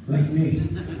Rebbe like me."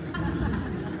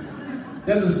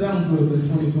 Doesn't sound good in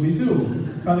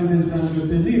 2022. Probably didn't sound good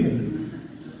then either.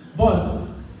 But,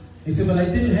 he said, but I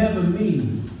didn't have a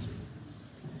me.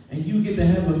 And you get to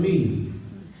have a me.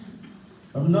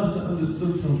 Rav Nosson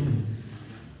understood something.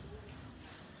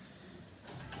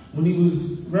 When he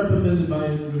was reprimanded by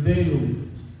Rebbeinu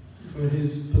for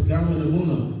his pagam and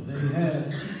emuna that he had,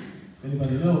 if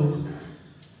anybody knows,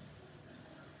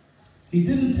 he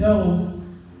didn't tell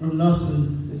Rav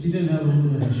Nosson that you didn't have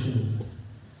emuna Hashem.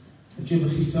 That you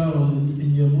have a chisaron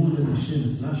in your emuna and Hashem.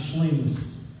 It's not shlemus.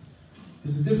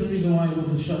 There's a different reason why he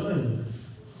wasn't shalom.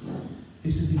 He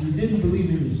said that you didn't believe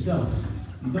in yourself.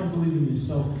 You don't believe in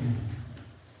yourself anymore.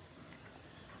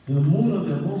 The emuna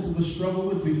that most of us struggle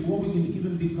with before we can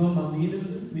even become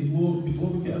aminim, before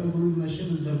we can ever believe in Hashem,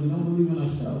 is that we don't believe in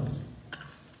ourselves.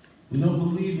 We don't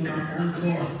believe in our own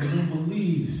thought. We don't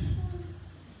believe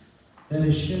that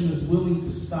Hashem is willing to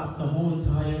stop the whole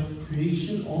entire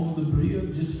creation, all of the bria,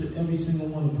 just for every single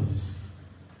one of us.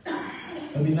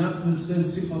 Rabbi Nachman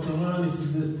says, he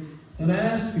says that, when I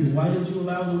ask you, why did you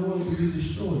allow the world to be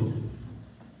destroyed?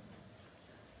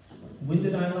 When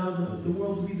did I allow the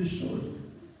world to be destroyed?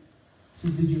 He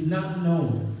says, did you not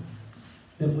know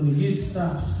that when a yid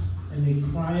stops and they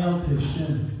cry out to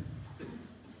Hashem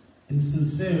in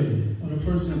sincerity, when a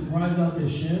person cries out to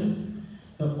Hashem,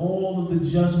 that all of the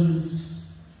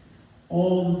judgments,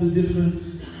 all of the different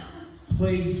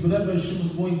plagues, whatever Hashem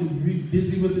was going to be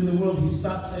busy with in the world, he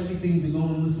stops everything to go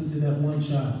and listen to that one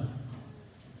child.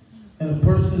 And a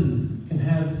person can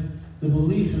have the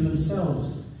belief in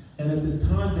themselves, and at the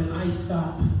time that I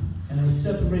stop and I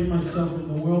separate myself from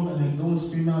the world and I go and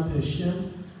scream out to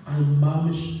Hashem, I'm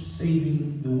mamish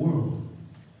saving the world.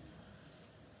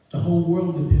 The whole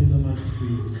world depends on my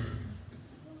tefillos.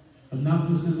 And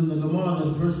Nachman says in the Gemara that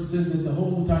a person says that the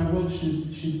whole entire world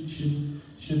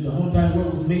the whole entire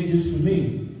world was made just for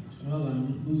me. Well,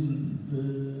 I'm losing the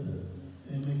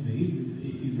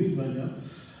read right now.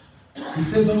 He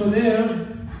says over there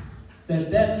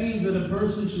that means that a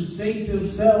person should say to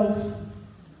himself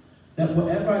that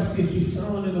wherever I see a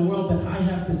chisaron in the world, that I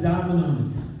have to daven on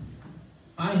it.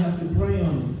 I have to pray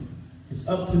on it. It's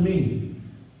up to me.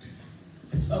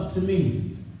 It's up to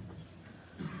me.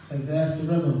 It's like they asked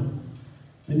the Rebbe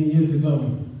many years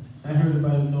ago. I heard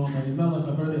about it,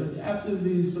 I've heard it. After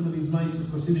some of these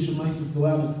mices, Hasidic mices go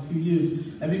out in a few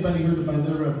years, everybody heard about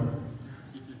their Rebbe.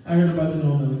 I heard about the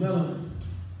Noam Melech.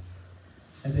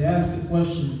 And they asked the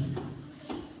question,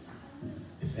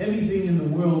 if anything in the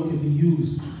world can be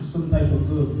used for some type of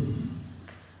good,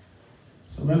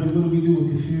 so Rebbe, what do we do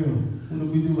with kafir? What do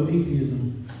we do with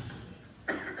atheism?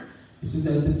 He says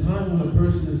that at the time when a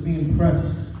person is being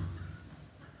pressed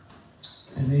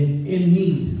and they're in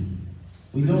need,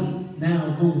 we don't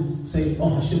now go say,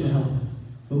 oh, Hashem will help.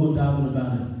 We'll go daven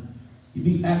about it.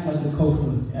 You act like a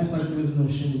kofar. Act like there is no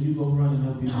Hashem, and you go run and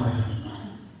help your brother.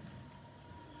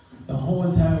 The whole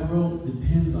entire world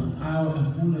depends on our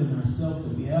emuna in ourselves,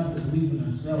 that we have to believe in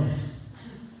ourselves.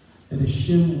 That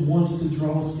Hashem wants to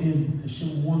draw us in.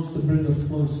 Hashem wants to bring us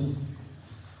closer.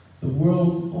 The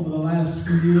world over the last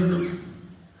few years,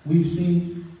 we've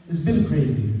seen, it's been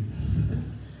crazy.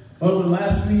 Over the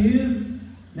last few years,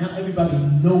 now everybody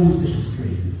knows that it's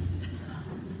crazy.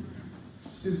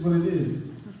 This is what it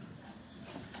is.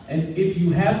 And if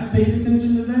you haven't paid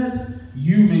attention to that,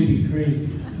 you may be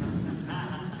crazy.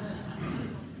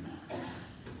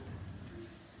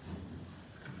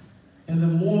 And the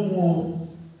more and more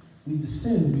we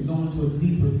descend, we go into a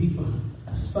deeper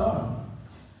star.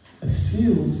 It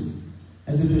feels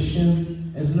as if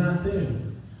Hashem is not there.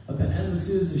 But the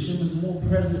atmosphere is Hashem is more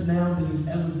present now than he's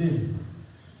ever been.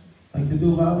 Like the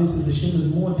Bilvavi says, Hashem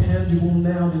is more tangible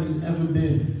now than he's ever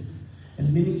been.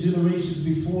 And many generations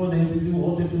before, they had to do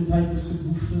all different types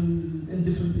of siguf and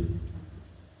different things.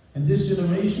 And this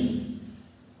generation,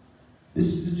 this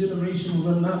is the generation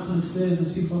where Rav Nosson says in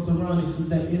Sifot Torah, he says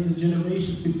that in the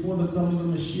generation before the coming of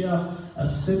Mashiach, a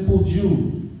simple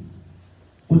Jew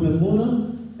with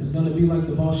emuna is going to be like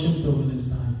the Baal Shem Tov in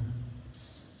his time.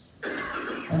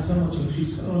 That's how much of a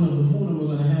chisaron of emuna we're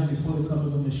going to have before the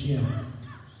coming of Mashiach.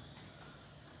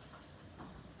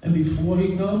 And before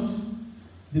he comes,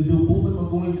 the Bilbulim are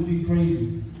going to be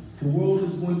crazy. The world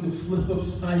is going to flip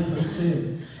upside its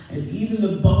head. And even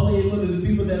the Bali emuna, the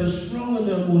people that are strong in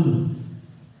their emuna,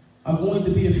 are going to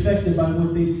be affected by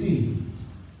what they see.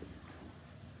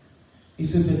 He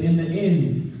said that in the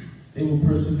end, they will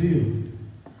persevere.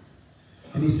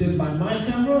 And he said, by my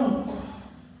camera,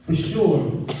 for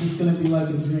sure, it's just going to be like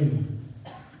a dream.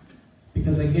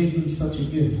 Because I gave them such a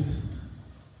gift.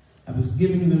 I was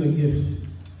giving them a gift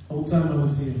the whole time I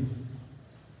was here.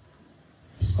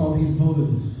 It's called these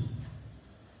Buddhas.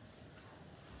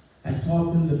 I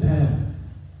taught them the path.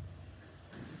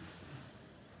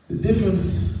 The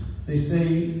difference, they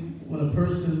say, when a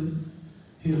person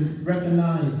can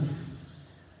recognize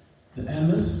the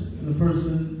emes and a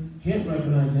person can't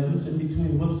recognize emes, and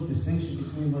between, what's the distinction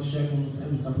between what's shekel and what's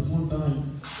emes? I was one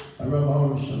time by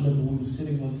Rav Shlomo, we were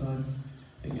sitting one time,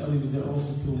 I think Ellie was there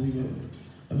also too,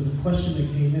 there was a question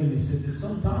that came in, they said that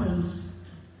sometimes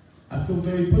I feel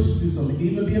very pushed to do something, it can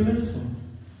even be a mitzvah,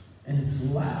 and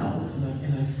it's loud,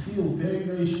 and I feel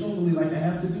very strongly like I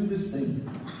have to do this thing.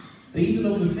 Even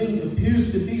though the thing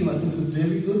appears to be like it's a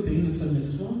very good thing, it's a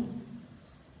mitzvah,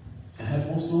 I have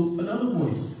also another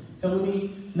voice telling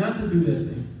me not to do that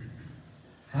thing.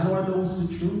 How do I know it's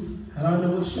the truth? How do I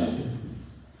know it's shekel?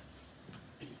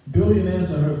 Brilliant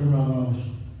answer I heard from Rav.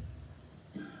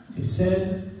 He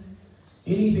said,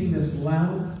 anything that's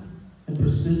loud and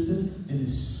persistent and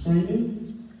is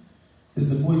screaming is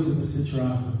the voice of the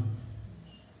Sitra Achra.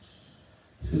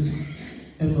 He says,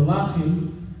 in Malachim,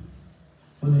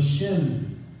 when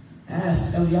Hashem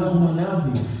asked Eliyahu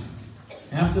Hanavi,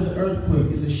 after the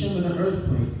earthquake, is Hashem in the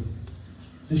earthquake?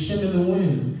 Is Hashem in the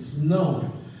wind? He said,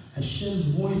 no.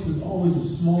 Hashem's voice is always a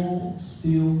small,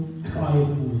 still, quiet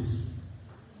voice.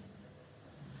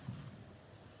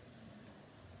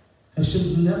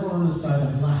 Hashem's never on the side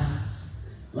of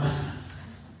lachatz.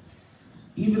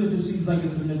 Even if it seems like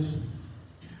it's a mitzvah.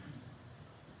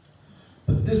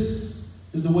 But this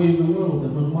is the way of the world, that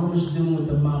when mom is dealing with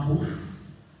the mabul,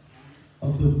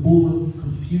 of the bull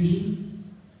confusion,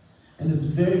 and it's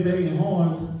very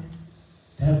hard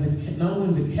to have the, not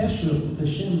only the kesher with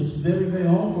Hashem, it's very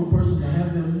hard for a person to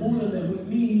have the emuna that we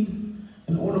need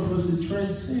in order for us to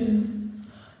transcend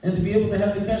and to be able to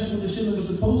have the kesher with Hashem that we're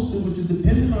supposed to, which is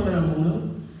dependent on our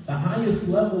emuna. The highest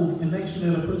level of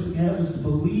connection that a person can have is to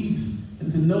believe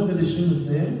and to know that Hashem is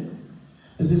there,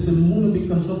 that this emuna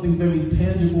becomes something very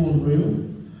tangible and real.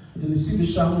 And then the Sibir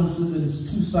Shalom says that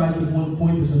it's two sides of one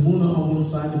point. There's emuna on one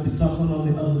side and bitachon on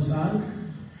the other side.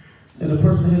 That a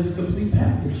person has a complete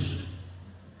package.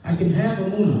 I can have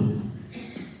emuna.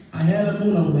 I had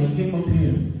emuna when I came up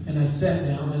here and I sat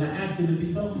down and I acted in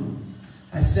bitachon.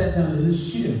 I sat down in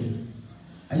this chair.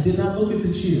 I did not look at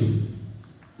the chair.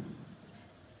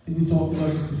 I think we talked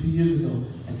about this a few years ago.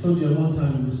 I told you at one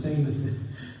time we were saying this at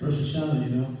Rosh Hashanah,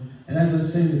 you know. And as I'm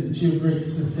saying it, the chair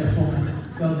breaks and stuff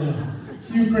fell down.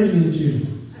 It's Ukrainian cheers.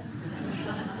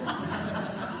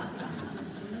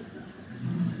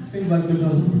 Seems like they're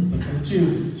done, but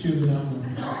cheers it out.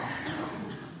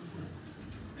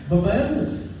 But by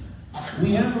others,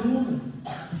 we have emuna.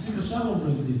 You see the Shalom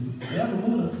brings it. We have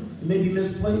emuna. It may be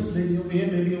misplaced, maybe over here,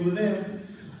 maybe over there,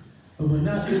 but we're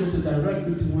not able to direct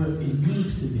it to where it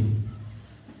needs to be.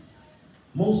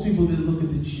 Most people didn't look at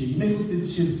the chair. You may look at the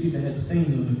chair to see if it had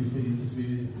stains on it before you just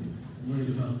be worried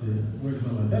about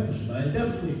my bitachon. But I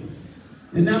definitely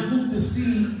did not look to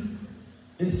see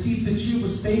and see if the chair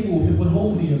was stable, if it would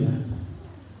hold me or not.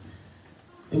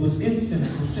 It was instant.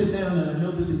 I could sit down and I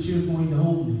know that the chair is going to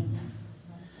hold me.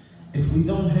 If we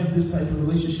don't have this type of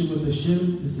relationship with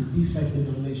Hashem, there's a defect in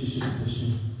the relationship with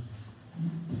Hashem.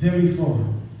 Very far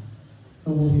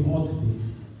from where we ought to be.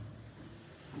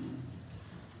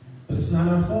 But it's not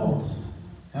our fault.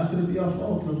 How could it be our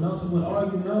fault? Rav Nosson would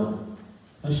argue, no,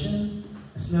 Hashem,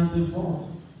 it's not their fault.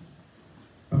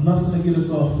 Rav Nosson to get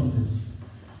us off from this.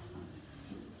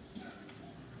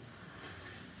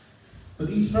 But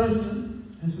each person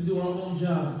has to do our own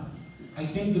job. I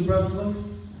came to Breslov,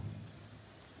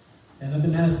 and I've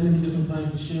been asked many different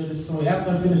times to share this story.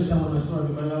 After I finished telling my story,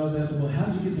 everybody always asks, well, how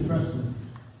did you get to Breslov?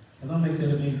 And I'll make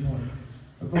that a main point.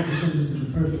 I probably think this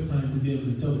is the perfect time to be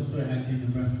able to tell the story how I came to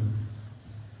Breslov.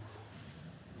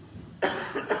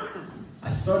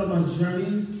 I started my journey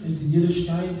into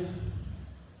Yiddishkeit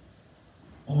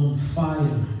on fire.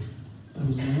 I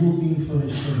was looking for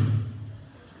Hashem.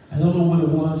 I don't know what it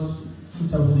was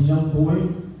since I was a young boy.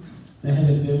 I had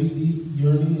a very deep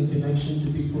yearning and connection to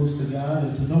be close to God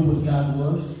and to know what God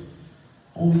was.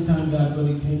 Only time God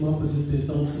really came up is if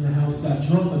the adults in the house got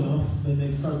drunk enough, then they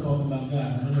start talking about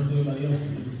God. I don't know if anybody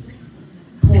else does.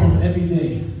 Pour them every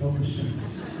day, go for sure.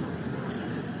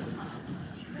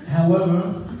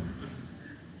 However,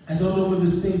 I don't know where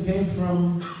this thing came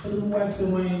from, but it would wax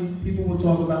and wane. People would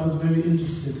talk about it, was very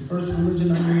interested. First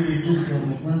religion I knew was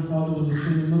Islam. My grandfather was a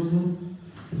Sunni Muslim.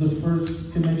 It was the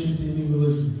first connection to any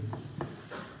religion.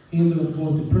 He ended up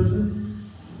going to prison.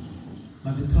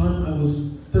 By the time I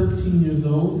was 13 years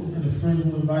old, I had a friend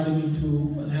who invited me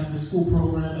to an after-school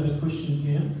program at a Christian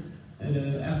camp, at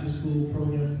an after-school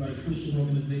program by a Christian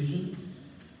organization,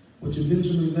 which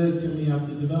eventually led to me,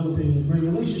 after developing a great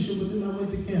relationship with him, I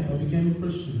went to camp. I became a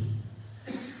Christian.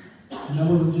 And I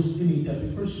wasn't just any type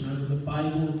of Christian. I was a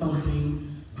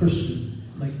Bible-thumping Christian,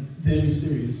 like very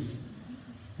serious.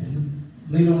 And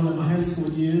later on in my high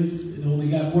school years, it only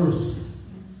got worse.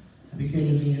 I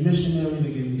became a junior missionary.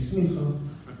 They gave me smicha.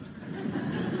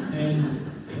 And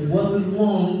it wasn't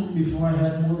long before I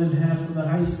had more than half of the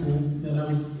high school that I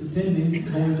was attending,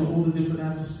 going to all the different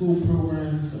after-school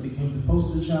programs. I became the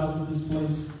poster child for this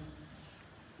place.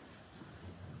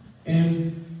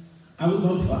 And I was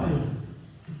on fire.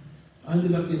 I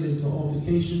ended up getting into an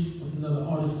altercation with another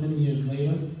artist many years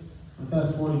later. I'm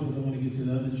fast-forwarding because I want to get to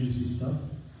the other juicy stuff.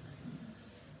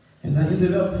 And I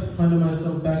ended up finding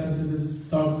myself back into this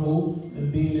dark hole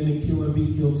and being in a kill or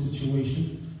be killed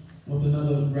situation with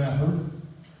another rapper.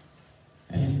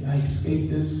 And I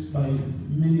escaped this by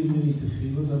many, many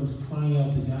tefillas. I was crying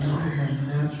out to God. It was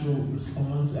my natural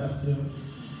response after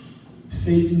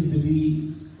faking to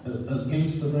be a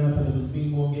gangster rapper that was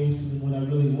being more gangster than what I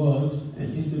really was,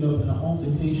 and ended up in an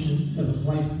altercation that was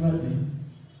life-threatening.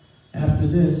 After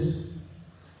this,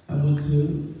 I went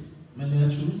to my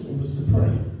natural was to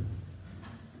pray.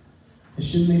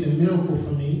 Hashem made a miracle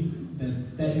for me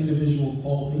that that individual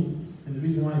called me. And the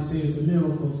reason why I say it's a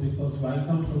miracle is because where I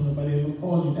come from, nobody ever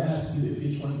calls you to ask you if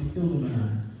you're trying to kill them or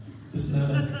not. Just not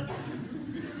a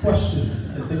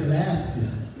question that they could ask you.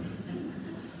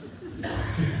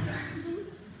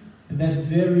 And that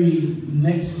very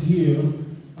next year,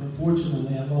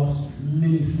 unfortunately, I lost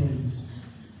many friends.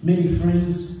 Many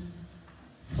friends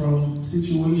from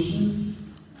situations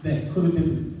that could have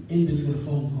been ended with a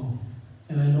phone call.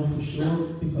 And I know for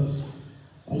sure because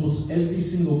almost every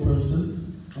single person,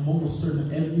 I'm almost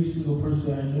certain every single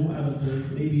person I knew out of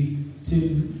the maybe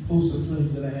 10 closer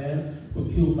friends that I had were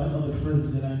killed by other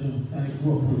friends that I knew. I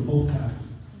grew up with both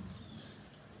guys.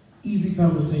 Easy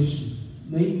conversations.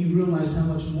 Made me realize how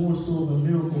much more so of a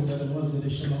miracle that it was that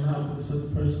Hashem allowed for this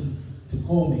other person to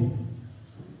call me.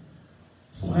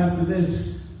 So after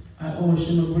this, I owe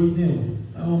Hashem a great deal.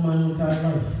 I owe my entire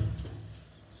life.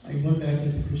 So I went back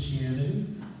into Christianity.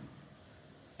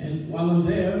 And while I'm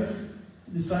there,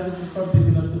 decided to start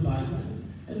picking up the Bible.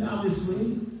 And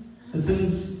obviously, the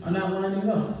things are not lining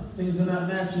up. Things are not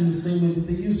matching the same way that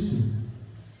they used to.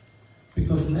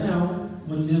 Because now,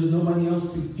 when there's nobody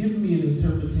else to give me an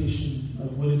interpretation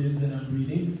of what it is that I'm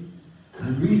reading,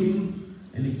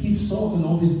 and it keeps talking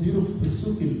all these beautiful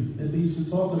pesukim that they used to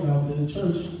talk about in the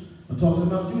church. I'm talking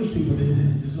about Jewish people.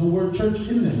 There's no word church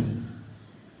in them.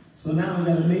 So now I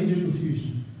got a major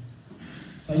confusion.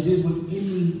 So I did what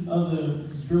any other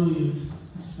brilliant,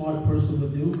 smart person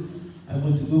would do. I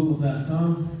went to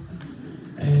google.com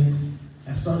and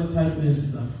I started typing in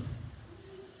stuff.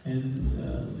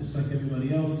 And just like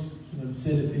everybody else, I've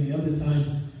said it many other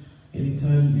times,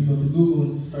 anytime you go to Google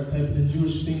and start typing in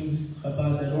Jewish things,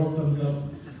 Chabad.org comes up.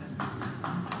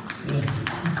 Yeah.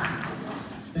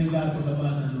 Thank God for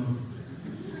Chabad.org.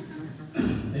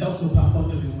 They also pop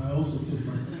up everywhere also too,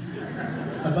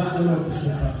 but about the Lord for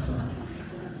sure pops up.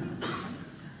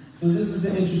 So this is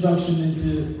the introduction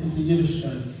into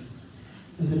Yiddishkeit.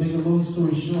 And to make a long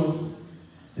story short,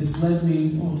 it's led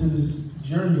me onto this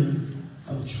journey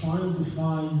of trying to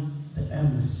find the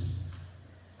emes.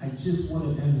 I just want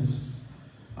an emes.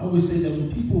 I always say that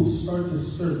when people start to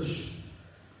search,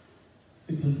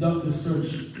 to conduct a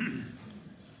search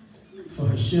for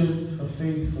Hashem, for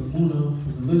faith, for emuna,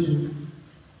 for religion,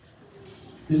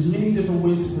 there's many different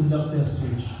ways to conduct that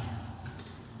search.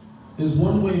 There's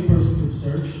one way a person can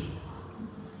search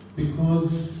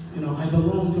because, I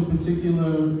belong to a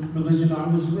particular religion. I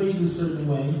was raised a certain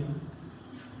way.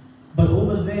 But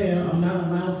over there, I'm not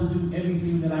allowed to do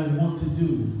everything that I want to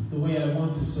do the way I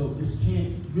want to. So this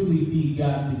can't really be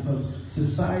God because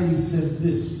society says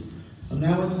this. So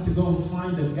now I need to go and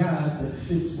find a God that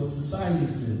fits what society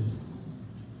says.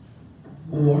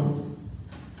 Or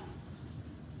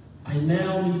I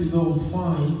now need to go and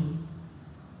find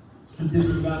a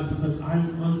different God because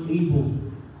I'm unable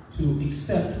to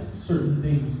accept certain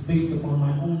things based upon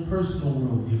my own personal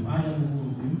worldview. I have a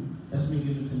worldview that's been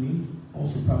given to me,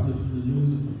 also probably from the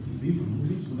news and from TV, from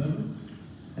movies, whatever.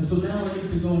 And so now I need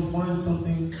to go and find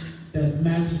something that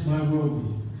matches my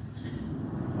worldview.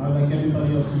 Or like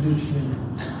everybody else in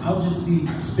Nutrient, I'll just be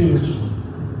spiritual.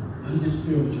 I'm just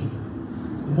spiritual.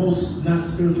 The most not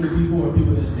spiritual people are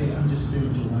people that say, I'm just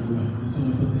spiritual right away. I just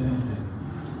want to put that out there.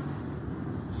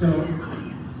 So,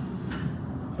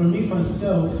 for me,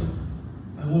 myself,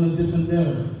 I went a different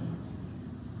derech.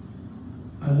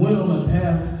 I went on a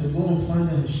path to go and find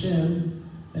a Hashem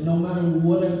that no matter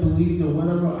what I believed or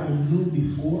whatever I knew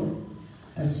before,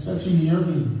 had such a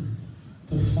yearning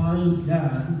to find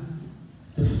God,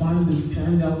 to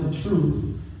find out the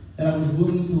truth, that I was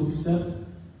willing to accept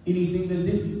anything that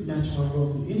didn't match my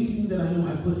worldview. Anything that I knew,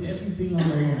 I put everything on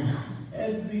the line.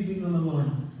 Everything on the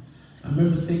line. I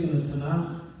remember taking the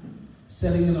Tanakh,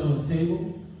 setting it on the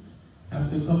table,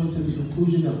 after coming to the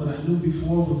conclusion that what I knew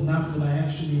before was not what I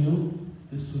actually knew.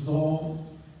 This was all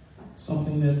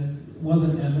something that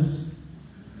wasn't emes.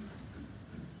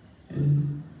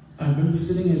 And I remember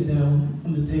sitting it down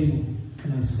on the table,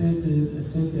 and I said to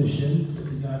Hashem, said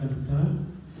to God at the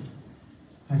time,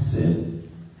 I said,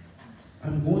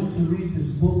 I'm going to read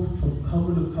this book from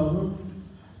cover to cover,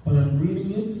 but I'm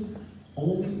reading it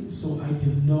only so I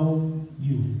can know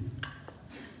you.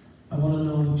 I want to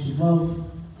know what you love.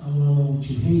 I want to know what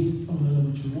you hate. I want to know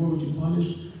what you war, what you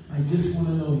punish. I just want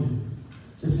to know you.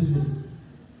 This is it.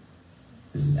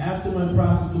 This is after my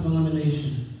process of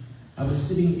elimination. I was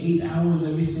sitting 8 hours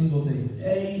every single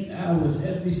day. 8 hours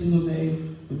every single day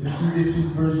with a few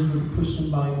different versions of the Christian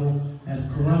Bible. I had a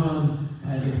Quran, I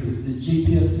had the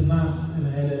JPS Tanakh, and I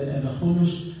had a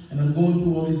Chumash, and I'm going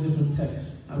through all these different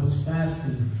texts. I was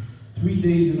fasting 3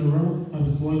 days in a row. I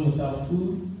was going without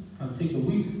food. I'd take a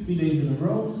week, 3 days in a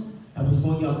row. I was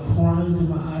going out crying till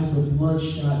my eyes were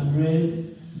bloodshot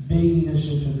red, begging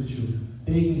Hashem for the truth,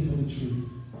 begging for the truth.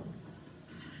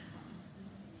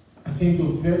 I came to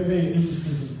a very, very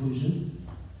interesting conclusion.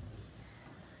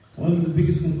 One of the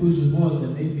biggest conclusions was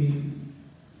that maybe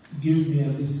geared me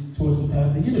at least towards the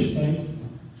path of Yiddishkeit,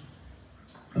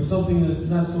 of something that's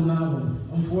not so novel.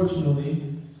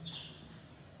 Unfortunately,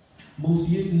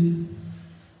 most Yidden,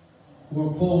 who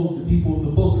are called the people of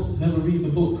the book, never read the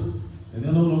book. So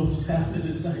they don't know what's happening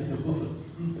inside the book.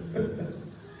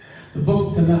 The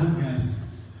book's Tanakh,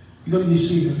 guys. You go to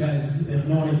Yeshiva, guys, they have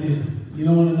no idea. You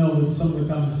don't want to know what some of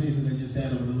the conversations I just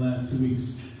had over the last 2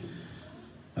 weeks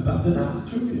about Tanakh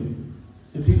trivia.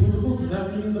 The people of the book,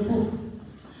 not reading the book.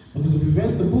 Because if you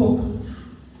read the book,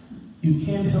 you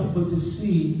can't help but to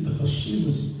see the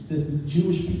chashivas that the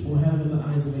Jewish people have in the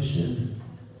eyes of Hashem.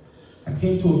 I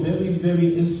came to a very,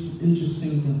 very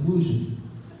interesting conclusion.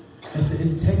 That the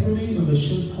integrity of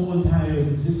Hashem's whole entire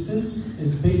existence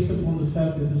is based upon the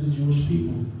fact that this is Jewish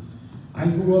people. I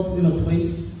grew up in a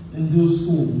place, in Jewish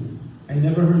school. I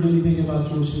never heard anything about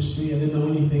Jewish history. I didn't know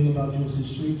anything about Jewish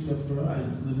history except for I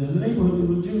lived in a neighborhood that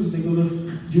was Jews.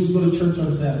 Jews go to church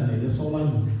on Saturday. That's all I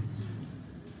knew.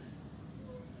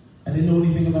 I didn't know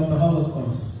anything about the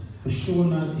Holocaust. For sure,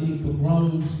 not any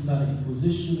pogroms, not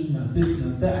Inquisition, not this,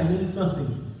 not that. I knew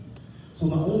nothing. So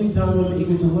the only time I'm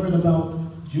able to learn about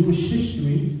Jewish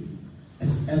history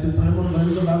is at the time I'm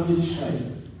learning about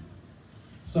Yiddishkeit.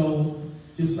 So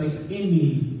just like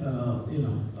any,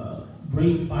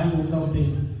 great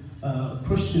Bible-thumping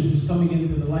Christian who's coming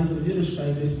into the light of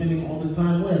Yiddishkeit, they're spending all the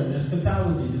time where? In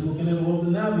eschatology. They're looking at all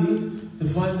the Navi to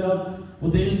find out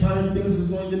what the end-time things is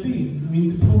going to be. I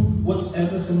mean, to prove what's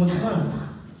emes and what's not.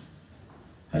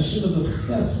 Hashem is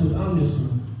obsessed with Am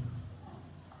Yisrael.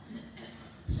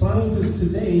 Scientists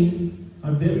today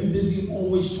are very busy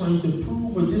always trying to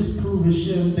prove or disprove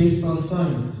Hashem based on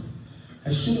science.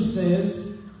 Hashem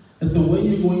says that the way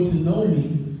you're going to know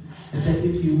me is that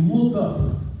if you look up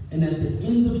and at the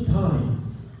end of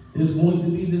time, there's going to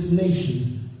be this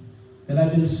nation that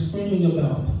I've been screaming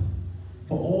about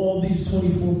for all these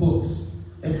 24 books.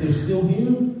 If they're still here,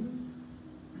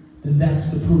 then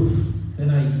that's the proof that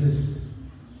I exist.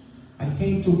 I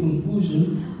came to a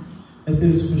conclusion that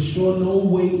there's for sure no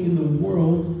way in the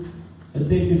world that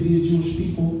there could be a Jewish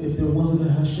people if there wasn't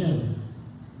a Hashem.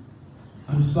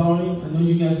 I'm sorry, I know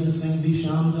you guys have been saying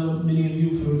Vishamda, many of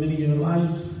you for many of your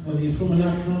lives, whether you're from or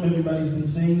not from, everybody's been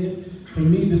saying it. For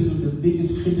me, this was the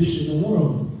biggest Kiddush in the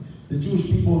world. The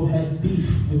Jewish people have had beef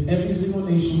with every single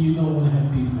nation you don't want to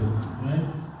have beef with, right?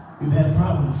 We've had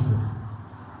problems with.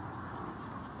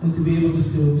 And to be able to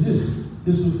still exist,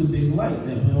 this was the big light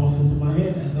that went off into my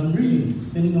head as I'm reading,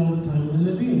 spending all the time in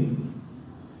the Nevi'im.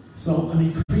 So I'm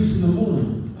increasing the emuna.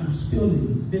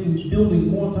 I'm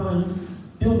building more time,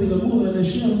 building emuna in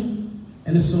Hashem,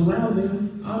 and it's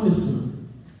surrounding our Nissim.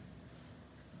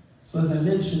 So as I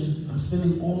mentioned, I'm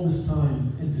spending all this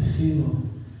time in tefillah.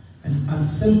 And I'm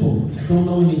simple. I don't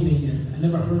know anything yet. I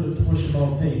never heard of Torah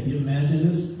Shabbat Pei. You imagine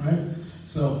this, right?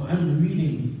 So I'm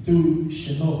reading through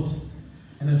Shemot,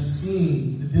 and I'm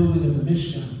seeing the building of the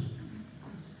Mishkan.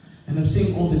 And I'm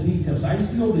seeing all the details. I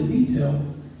see all the detail.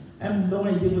 I have no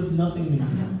idea what nothing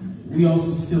means. We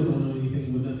also still don't know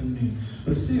anything what nothing means.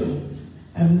 But still,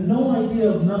 I have no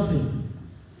idea of nothing.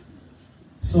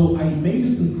 So I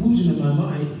made a conclusion in my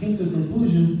mind, came to the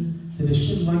conclusion that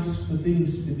Hashem likes for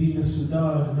things to be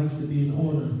mesudar, and likes to be in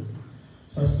order.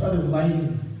 So I started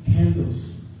lighting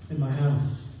candles in my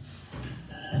house.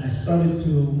 And I started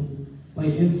to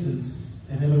light incense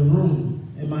and have a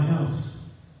room in my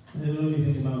house. And I didn't know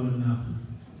anything about it or nothing.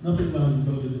 Nothing about it is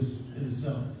about it in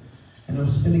itself. And I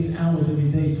was spending hours every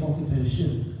day talking to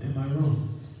Hashem in my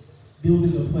room,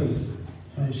 building a place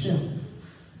for Hashem.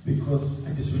 Because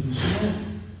I just read the Shemot.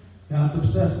 God's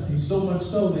obsessed. He's so much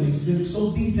so that he's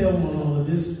so detailed on all of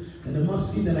this that it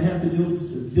must be that I have to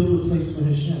build a place for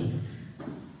Hashem.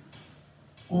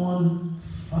 On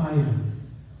fire.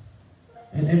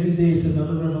 And every day it's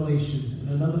another revelation,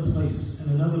 and another place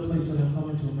that I'm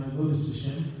coming to in my Vodas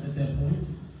Hashem at that point,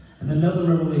 and another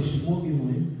revelation, more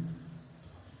Gilui.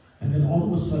 And then all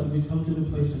of a sudden we come to the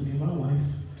place that me and my wife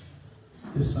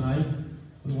decide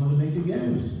we want to make a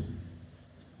garris.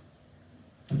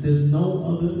 And there's no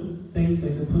other thing that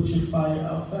can put your fire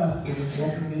out faster than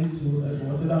walking into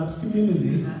an Orthodox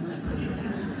community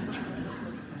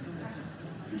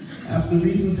after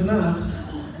reading Tanakh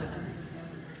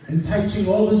and teaching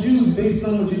all the Jews based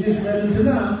on what you just read in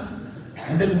Tanakh,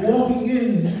 and then walking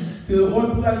in to the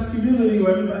Orthodox community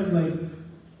where everybody's like,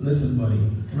 listen buddy,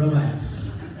 relax.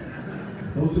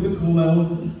 Go to the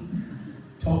kollel,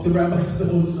 talk to Rabbi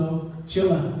so-and-so,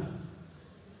 chill out.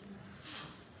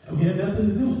 We had nothing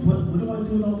to do. What do I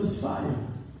do with all this fire?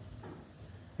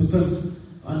 Because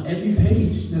on every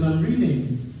page that I'm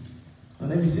reading,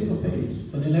 on every single page,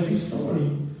 but in every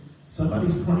story,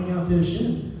 somebody's crying out to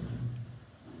Hashem.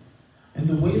 And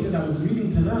the way that I was reading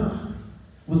Tanakh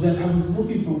was that I was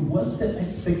looking for what's the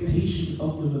expectation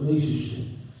of the relationship?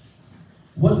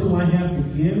 What do I have to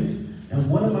give? And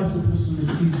what am I supposed to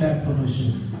receive back from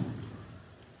Hashem?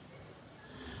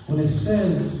 When it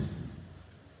says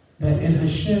that in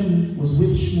Hashem was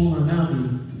with Shmuel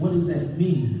Hanavi, what does that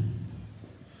mean?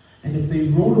 And if they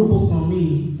wrote a book on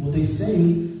me, will they say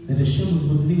that Hashem was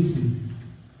with Nissim?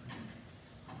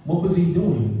 What was he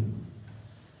doing?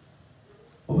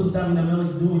 What was David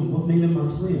HaMelech doing? What made him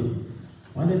Matzliach?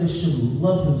 Why did Hashem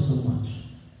love him so much?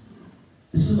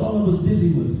 This is all I was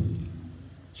busy with.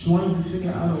 Trying to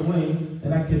figure out a way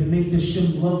that I could make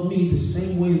Hashem love me the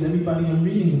same way as everybody I'm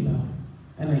reading about.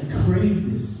 And I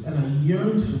craved this, and I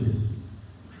yearned for this.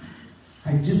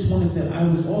 I just wanted that I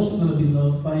was also going to be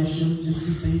loved by Hashem just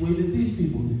the same way that these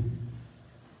people did.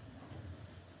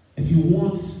 If you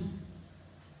want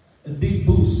a big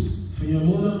boost for your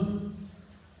emuna,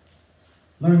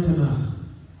 learn Tanakh.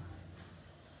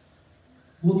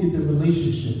 Look at the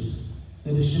relationships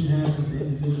that Hashem has with the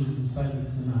individuals inside the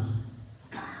Tanakh.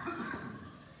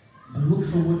 And look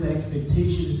for what the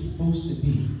expectation is supposed to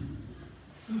be.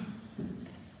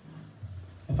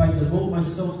 If I devote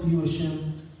myself to you,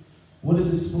 Hashem, what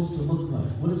is it supposed to look like?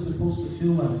 What is it supposed to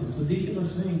feel like? It's a deacon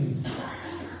saying it.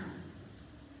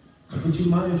 Like what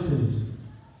Yemaya says,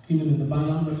 even in the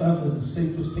Bayam Mechava, the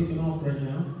safe was taken off right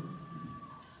now.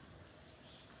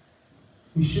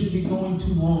 We shouldn't be going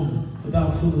too long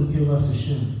without feeling Kiras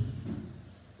Hashem.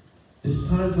 There's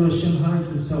times where Hashem hides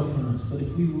himself from us, but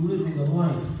if we live in a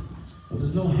life where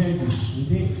there's no heritage, we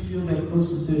didn't feel that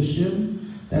closer to Hashem,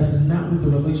 That's not what the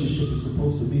relationship is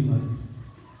supposed to be like.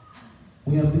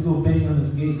 We have to go bang on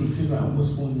his gates and figure out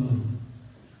what's going on.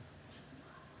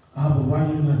 Abba, why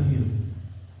are you not here?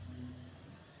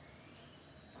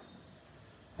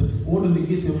 But in order to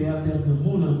get there, we have to have the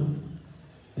emuna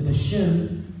that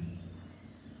Hashem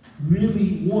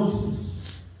really wants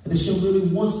us. That Hashem really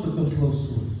wants to come close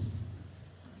to us.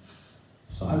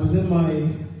 So I was in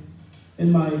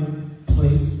my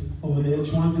place over there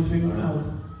trying to figure out,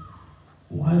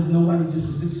 why is nobody just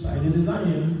as excited as I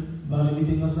am about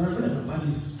anything else I read?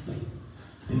 Nobody's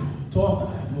like, talk.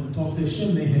 I want to talk to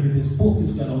Hashem. They handed this book.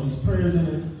 It's got all these prayers in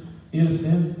it. You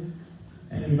understand?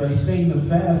 And everybody's saying them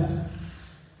fast.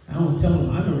 I don't tell them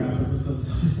I'm a rapper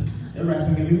because they're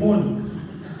rapping every morning.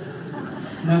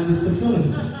 Not just to fill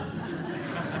in.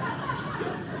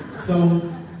 So,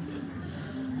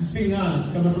 just being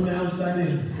honest, coming from the outside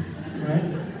in, right?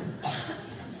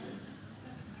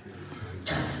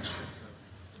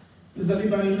 Because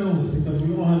everybody knows, because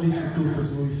we all have these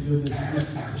situations where we feel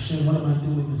this Hashem, what am I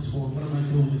doing this for? What am I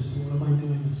doing this for? What am I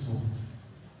doing this for?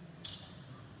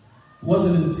 It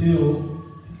wasn't until,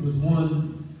 I think it was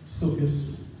one sukkah,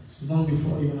 this was long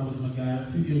before even I was Magaya,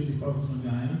 a few years before I was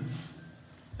Magaya.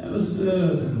 That was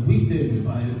a weekday, we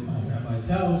by Rabbi's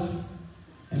house,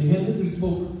 and he handed this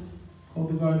book called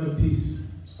The Garden of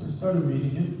Peace. So I started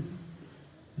reading it,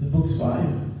 and the book's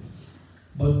fire.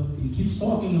 But he keeps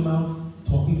talking about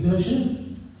talking to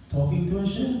Hashem, talking to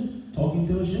Hashem, talking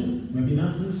to Hashem. Rabbi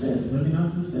Nachman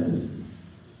says.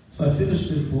 So I finished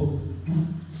this book,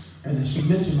 and as she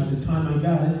mentioned, by the time I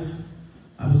got it,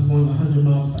 I was going 100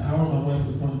 miles per hour. My wife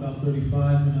was going about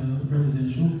 35 in a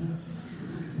residential,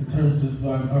 in terms of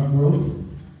our growth.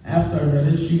 After I read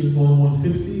it, she was going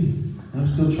 150. I'm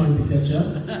still trying to catch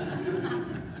up.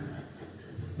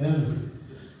 That was,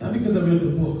 not because I read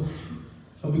the book,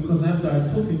 but because after I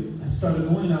took it, I started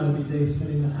going out every day,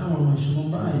 spending an hour on my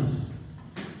shalom bayis.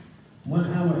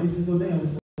 1 hour every single day, I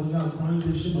was going out crying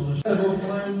to Shalom. I go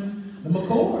find the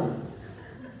Makor.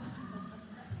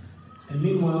 And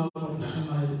meanwhile,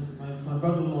 my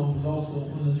brother-in-law was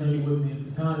also on the journey with me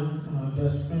at the time. One of my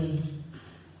best friends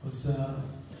was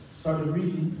started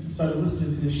listening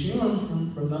to the shiurim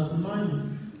from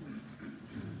Nosson.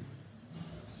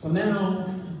 So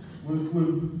now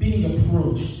we're being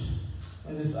approached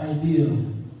by this idea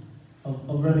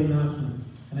of Rabbi Nachman,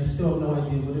 and I still have no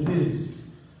idea what it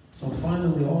is. So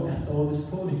finally, after all this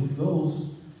quoting, he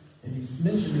goes and he's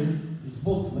mentioning this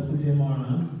book,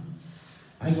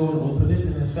 I go and open it,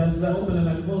 and as fast as I open it,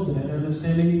 I close it. I didn't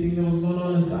understand anything that was going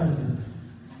on inside of it.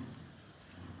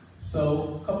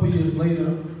 So a couple years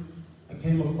later, I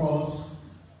came across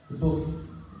the book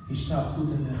Shirat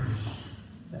David,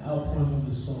 The Outpouring of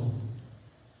the Soul.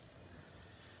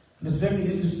 And it's very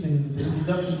interesting, the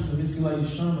introduction to the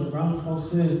Nissim the Ramchal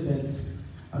says that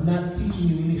I'm not teaching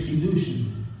you any chidushim.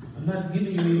 I'm not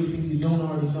giving you anything you don't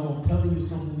already know. I'm telling you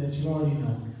something that you already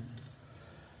know.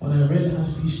 When I read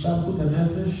Shirat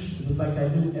David, it was like I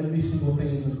knew every single thing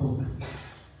in the book.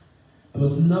 There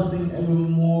was nothing ever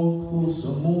more close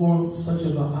or more such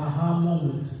of an aha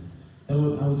moment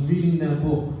than when I was reading that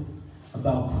book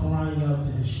about crying out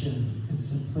to Hashem in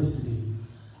simplicity.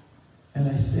 And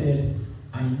I said,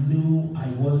 I knew I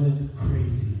wasn't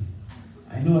crazy.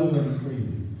 I knew I wasn't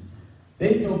crazy.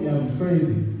 They told me I was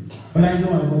crazy, but I knew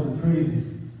I wasn't crazy.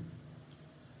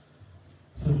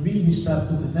 So reading Shirat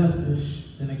David,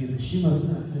 then I get the Shimas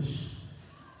Nefesh,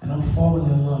 and I'm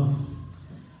falling in love.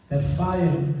 That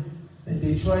fire that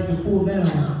they tried to cool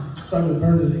down started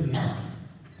burning again.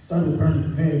 Started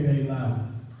burning very, very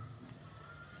loud.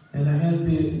 And I had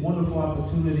the wonderful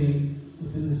opportunity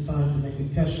within this time to make a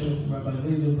kesher with Rabbi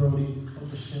Lazer Brody,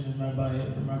 and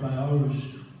Rabbi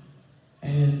Arush.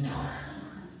 And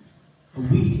a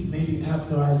week, maybe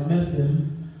after I had met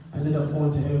them, I ended up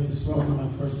going to Eretz Yisrael for my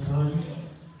first time.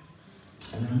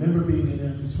 And I remember being in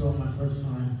Eretz Yisrael my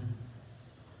first time.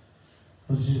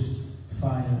 It was just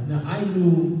fire. Now I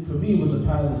knew, for me it was a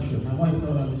pilot trip. My wife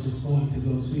thought I was just going to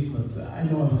go see, but I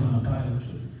knew I was on a pilot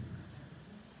trip.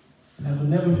 And I will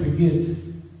never forget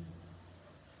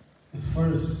the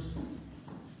first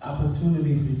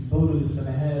opportunity for these boaters that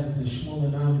I had was a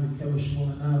Shmolanami, the Kever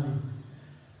Shmolanami.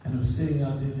 And I'm sitting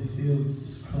out there in the fields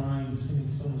just crying, spending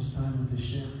so much time with the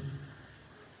ship.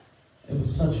 It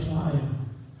was such fire.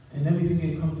 And everything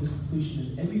had come to completion,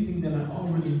 and everything that I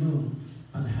already knew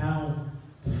on how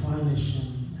to find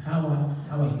Hashem, how I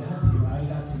got here, how I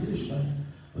got to Yiddishkeit,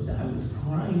 was that I was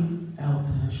crying out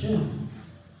to Hashem.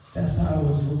 That's how I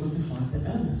was able to find the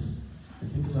emes.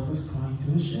 It's because I was crying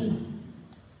to Hashem.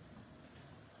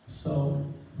 So,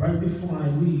 right before I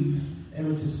leave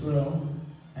Eretz Yisrael,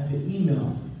 I have an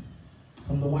email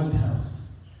from the White House.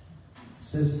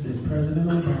 says that President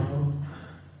Obama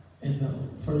and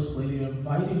the First Lady are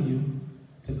inviting you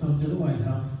to come to the White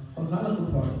House for a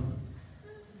Hanukkah party.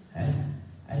 And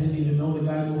I didn't even know the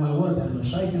guy knew who I was. I had no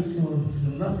shaykhs, no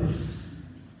nothing.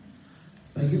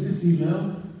 So I get this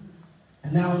email,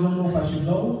 and now I don't know if I should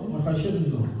go or if I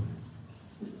shouldn't go.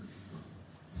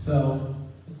 So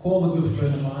I called a good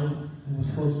friend of mine who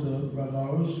was close to Rav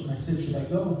Arush, and I said, should I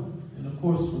go? And of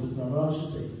course, what does Rav Arush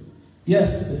say?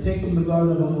 Yes, to take him to the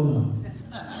Garden of Emuna.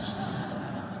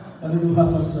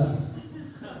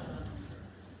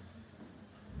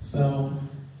 So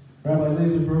Rabbi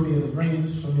Laser Brody had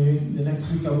arranged for me the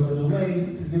next week I was in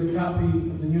LA to get a copy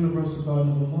of the Universal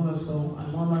Garden of Emuna, so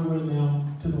I'm on my way now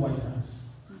to the White House.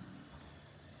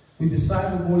 We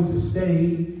decided we're going to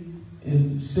stay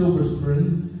in Silver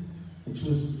Spring, which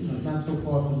was not so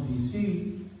far from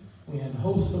DC. We had a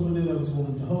host over there that was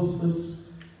willing to host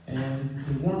us, and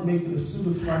they weren't making a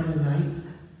suit of Friday night,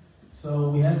 so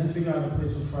we had to figure out a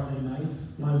place for Friday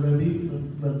nights. My Rebbe,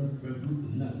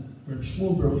 Rav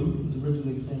Shlomo Brody, was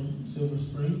originally from Silver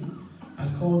Spring. I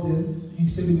called him. He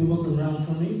said he would look around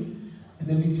for me. And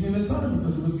then we came in time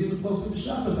because it was getting closer to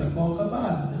Shabbos. I called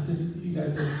Chabad. I said, you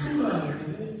guys have a sunnah?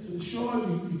 He said, sure,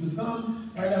 you can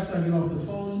come. Right after I get off the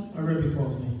phone, my Rebbe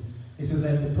calls me. He says,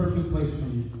 I have the perfect place for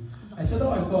you. I said,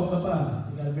 oh, I called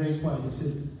Chabad. He got very quiet. He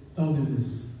said, don't do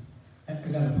this. I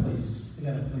got a place.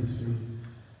 I got a place for you.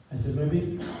 I said,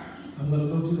 Rebbe, I'm going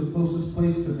to go to the closest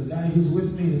place because the guy who's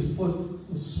with me, his foot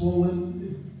was swollen.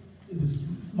 It was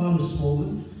mamish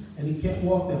swollen, and he can't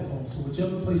walk that far. So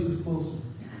whichever place is closer.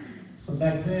 So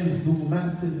back then, I Google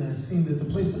mapped it, and I seen that the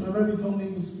place that my Rebbe told me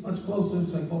was much closer.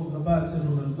 So I called Chabad and said,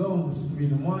 I'm going to go, and this is the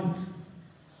reason why.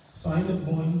 So I ended up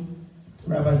going to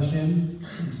Rabbi Chin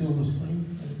in Silver Spring,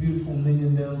 at a beautiful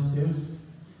minion downstairs.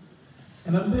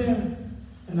 And I'm there,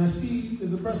 and I see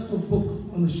there's a Breslov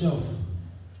book on the shelf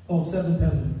called Seventh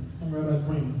Heaven from Rabbi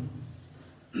Kramer.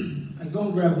 I go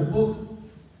and grab the book,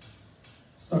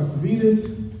 start to read it.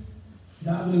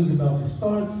 Davening's about to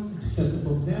start. I just set the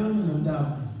book down, and I'm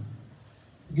davening.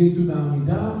 Get through the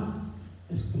Amidah,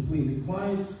 it's completely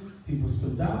quiet, people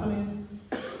still davening,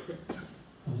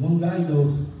 and one guy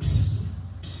goes,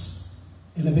 psst, psst,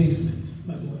 in the basement,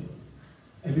 by the way.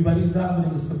 Everybody's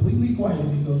davening, it's completely quiet,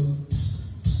 and he goes,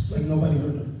 psst, psst, like nobody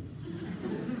heard him.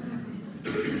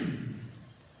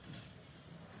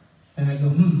 And I go,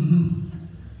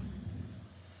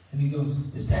 and he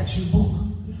goes, is that your book?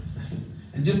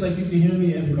 And just like you can hear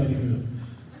me, everybody heard him.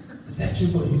 Is that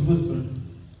your book? He's whispering.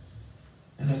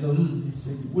 And I go, He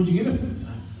said, where'd you get it from?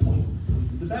 I point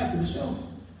to the back of the shelf.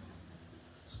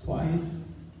 It's quiet.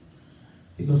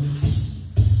 He goes,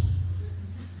 psst, psst.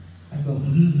 I go,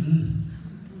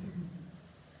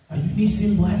 Are you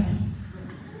Nissim Black?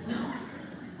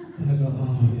 And I go, oh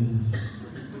my goodness.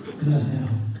 Not now.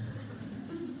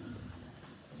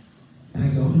 And I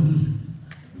go,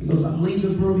 He goes, I'm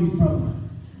Laser Brody's brother.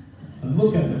 So I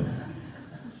look at him.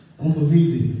 Almost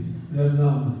easy.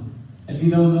 If you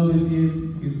don't know this yet,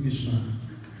 he's Gishma.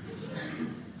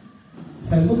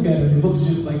 So I look at him, he looks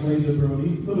just like Laser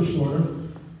Brody, a little shorter,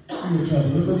 a little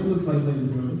chubbier, but he looks like Laser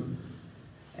Brody.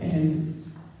 And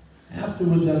after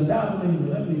we're done davening,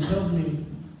 whatever, he tells me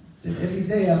that every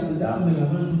day after davening,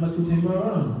 I learn from Lakutei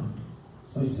Moharan.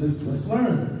 So he says, let's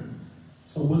learn.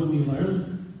 So what do we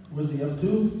learn? What's he up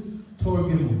to? Torah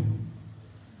Gimel.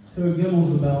 Torah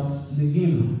Gimel's about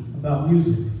Nagina, about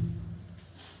music.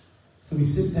 So we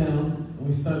sit down and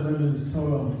we start learning this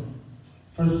Torah.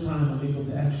 First time I'm able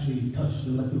to actually touch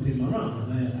the Lakutei Moharan,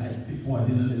 because before I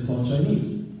didn't understand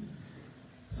Chinese.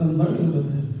 So I'm learning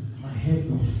with him. My head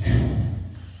goes,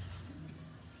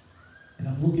 and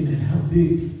I'm looking at how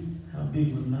big Rav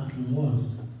Nachman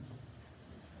was.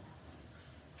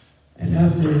 And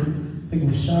after, I think it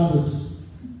was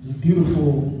Shabbos, it was a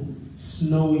beautiful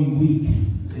snowy week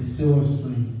in Silver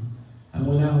Spring. I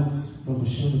went out, Baruch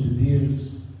Hashem, with the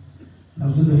deers. I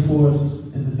was in the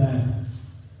forest in the back,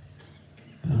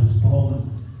 and I was bawling.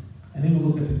 I didn't even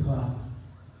look at the clock,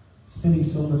 spending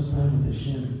so much time with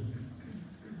Hashem.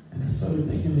 And I started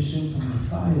thanking Hashem for my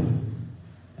fire.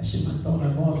 Hashem, I thought I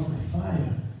lost my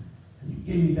fire, and you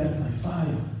gave me back my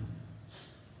fire.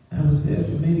 And I was there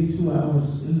for maybe 2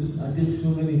 hours. I didn't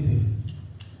feel anything.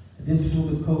 I didn't feel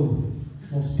the cold.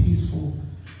 It's most peaceful.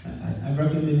 I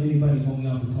recommend anybody going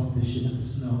out to talk this shit in the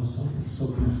snow. There's something so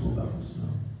peaceful about the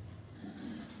snow.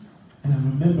 And I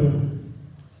remember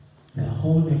that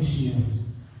whole next year,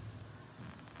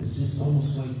 it's just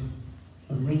almost like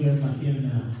a ringer in my ear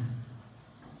now.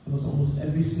 It was almost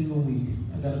every single week.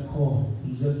 I got a call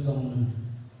from Zeb Zolman,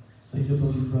 Laser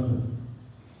Brody's brother.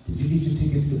 Did you get your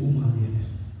tickets to Uman yet?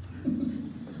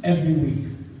 Every week.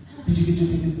 Did you get your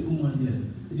tickets to Uman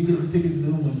yet? Did you get the tickets to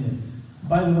Uman yet?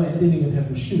 By the way, I didn't even have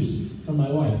her shoes from my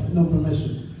wife. No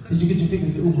permission. Did you get your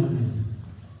tickets to Uman yet?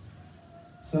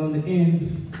 So in the end,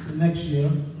 the next year,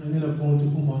 I ended up going to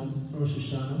Uman, Rosh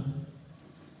Hashanah.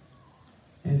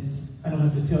 And I don't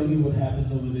have to tell you what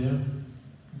happens over there,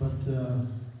 but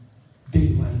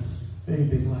big lights, very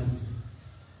big lights.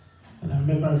 And I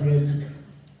remember I read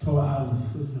Torah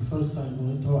Aleph. It was the first time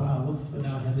going Torah Aleph, but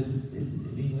now I had it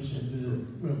in English at the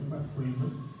Rav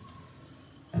Shlomo.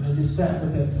 And I just sat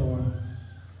with that Torah.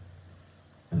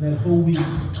 And that whole week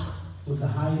was the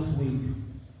highest week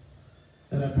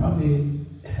that I probably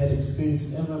had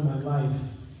experienced ever in my life.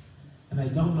 And I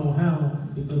don't know how,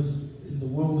 because in the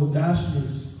world of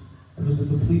Gashmis, it was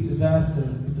a complete disaster,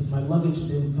 because my luggage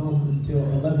didn't come until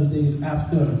 11 days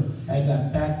after I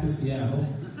got back to Seattle.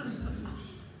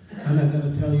 I'm not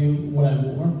going to tell you what I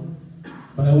wore,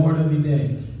 but I wore it every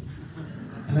day.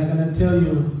 And I'm going to tell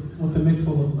you what the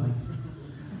mikvah looked like.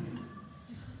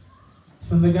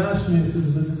 So in the Gashmis, it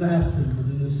was a disaster, but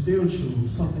in the spiritual, it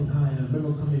was something higher. I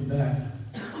remember coming back,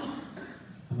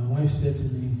 and my wife said to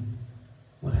me,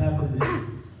 "What happened there?"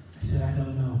 I said, "I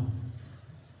don't know."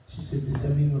 She said, "Does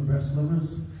that mean we're breast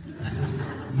lovers?" I said,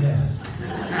 "Yes." We're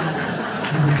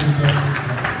breast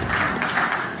lovers.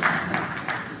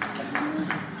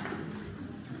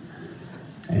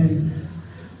 And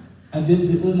I've been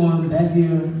to Uman that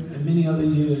year and many other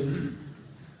years.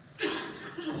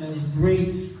 And as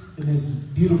great and as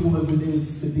beautiful as it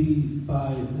is to be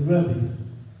by the Rebbe,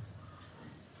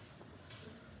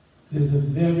 there's a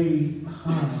very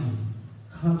high,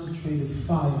 concentrated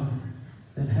fire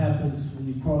that happens when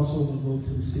you cross over and go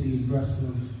to the city of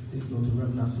Breslov and go to Rav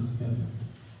Nosson's cabin.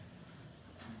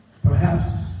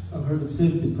 Perhaps I've heard it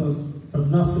said because Rav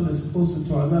Nosson is closer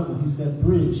to our level. He's that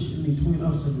bridge in between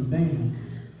us and Rebbeinu.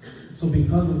 So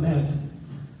because of that,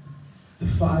 the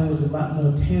fire is a lot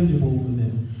more tangible over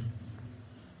there.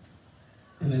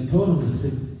 And I told him, I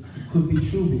said, it could be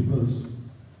true, because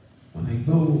when I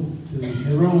go to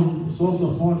Meron, it's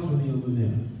also hard for me over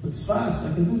there. But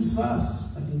Tzfas, I can do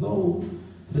Tzfas. I can go.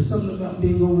 There's something about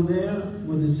being over there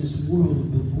where there's this world of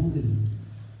Bilbulim.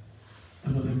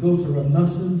 And when I go to Rav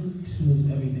Nosson, he smooths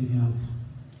everything out.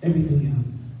 Everything out.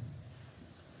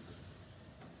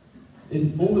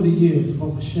 And over the years,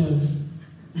 Baruch Hashem,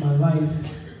 my life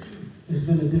has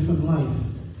been a different life.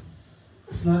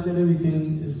 It's not that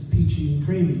everything is peachy and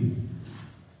creamy,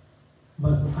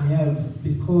 but I have,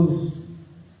 because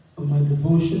of my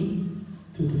devotion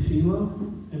to Tefillah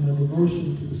and my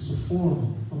devotion to the Sephora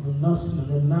of Rav Nosson and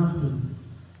Rav Nachman,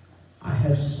 I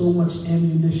have so much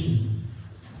ammunition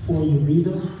for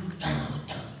Yerida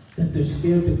that they're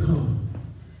scared to come.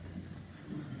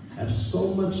 I have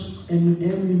so much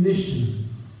ammunition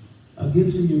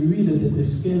against a Yerida that they're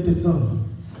scared to come.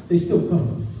 They still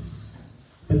come,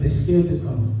 but they're scared to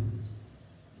come.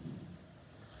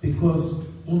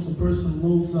 Because once a person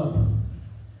loads up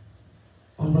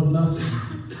on Rav Nosson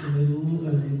and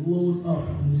they load up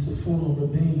on the Sephora of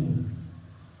Rebbeinu,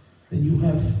 then you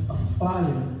have a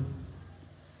fire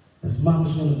that's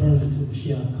mama's going to burn until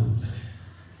Mashiach comes.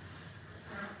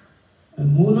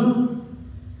 Emuna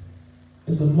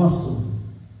is a muscle.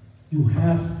 You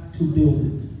have to build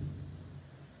it.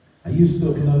 I used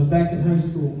to, when I was back in high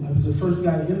school, I was the first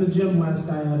guy in the gym, last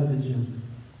guy out of the gym.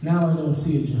 Now I don't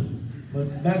see a gym.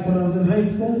 But back when I was in high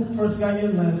school, first guy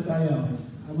in, last guy out.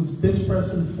 I was bench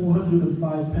pressing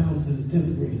 405 pounds in the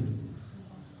 10th grade.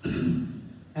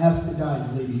 Ask the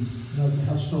guys, ladies, you know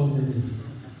how strong that is.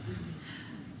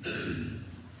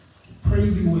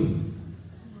 Crazy weight.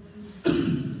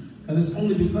 And it's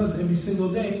only because every single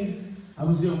day I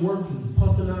was there working,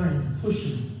 pumping iron,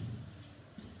 pushing.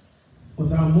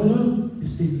 With our emuna,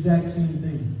 it's the exact same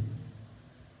thing.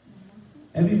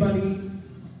 Everybody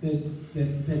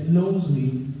that knows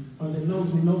me, or that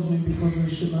knows me because of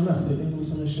Hashem Alech, the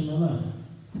English of Hashem Alech.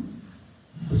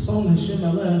 The song Hashem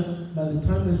Alech, by the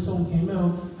time this song came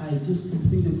out, I had just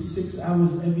completed 6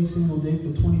 hours every single day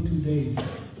for 22 days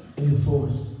in the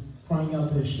forest, crying out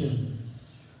to Hashem.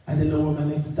 I didn't know where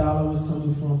my next dollar was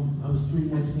coming from. I was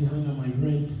 3 months behind on my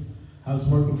rent. I was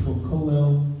working for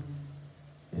Kolel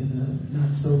in a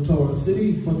not-so-Torah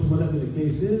city, but whatever the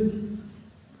case is,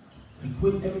 I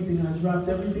quit everything. I dropped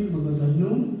everything because I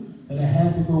knew that I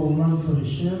had to go and run for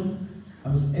Hashem. I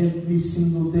was every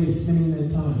single day spending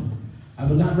that time. I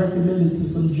would not recommend it to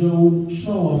some Joe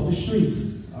Schmo off the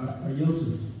streets, or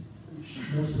Yosef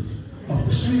off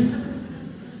the streets.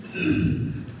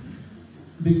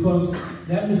 Because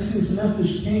that Messiah's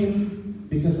message came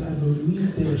because I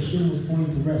believed that Hashem was going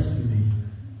to rescue me.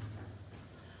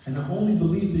 And I only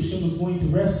believed Hashem was going to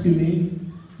rescue me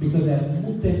Because I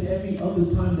looked at every other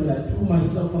time that I threw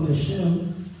myself on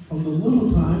Hashem, from the little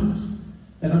times,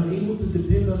 that I'm able to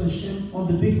depend on Hashem on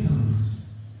the big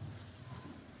times.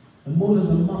 Emuna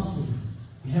is a muscle.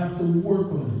 You have to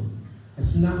work on it.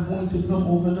 It's not going to come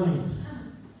overnight.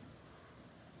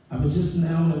 I was just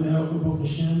now in America, Baruch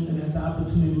Hashem, and had the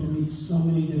opportunity to meet so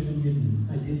many different Yidden.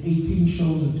 I did 18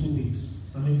 shows in 2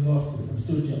 weeks. I'm exhausted. I'm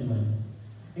still jet lagged.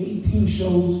 18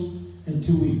 shows in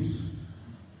 2 weeks.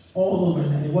 All over.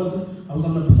 And it wasn't, I was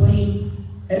on the plane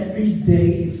every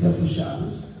day except for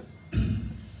Shabbos.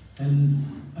 And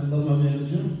I love my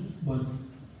manager, but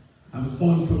I was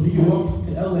going from New York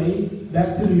to LA,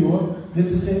 back to New York, then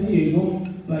to San Diego.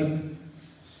 Like,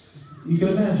 you can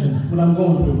imagine what I'm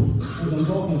going through as I'm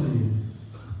talking to you.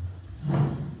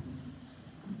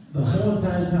 The whole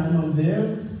entire time I'm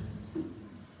there,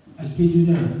 I kid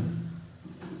you not.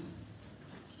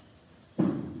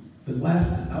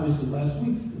 Obviously last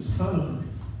week, it's Hanukkah.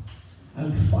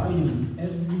 I'm fighting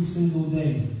every single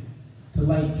day to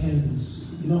light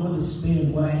candles. You don't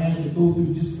understand what I had to go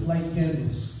through just to light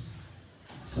candles.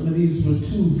 Some of these were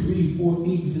 2, 3, 4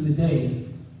 gigs in a day.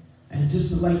 And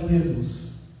just to light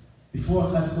candles. Before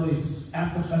Chatzois,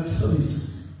 after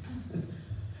Chatzois,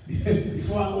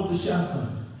 before I go to Shachar,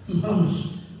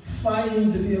 mamash,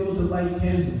 fighting to be able to light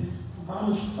candles.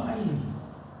 Mamash fighting.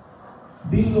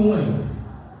 Being away.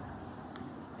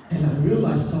 And I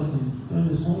realized something during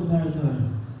this whole entire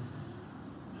time.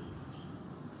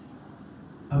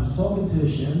 I was talking to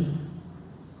Hashem,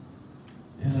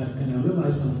 and I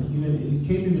realized something. Even it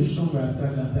came even stronger after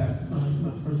I got back.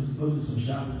 My first is go to some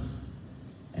Shabbos.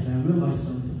 And I realized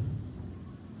something.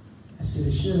 I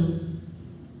said, Hashem,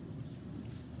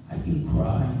 I can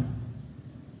cry,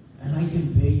 and I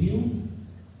can beg you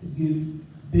to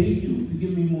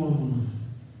give me more emuna,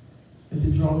 and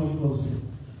to draw me closer.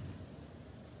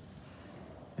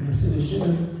 And I said,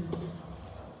 Hashem,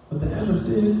 but the emphasis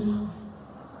is,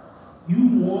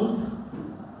 you want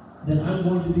that I'm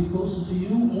going to be closer to you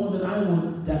more than I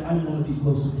want that I want to be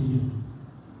closer to you.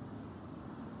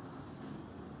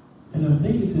 And I'm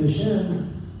thinking to Hashem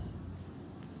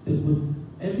that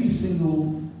with every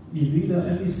single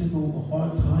Yerida, every single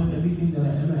hard time, everything that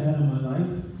I ever had in my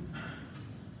life,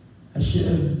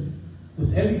 Hashem,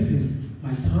 with everything,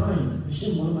 my time,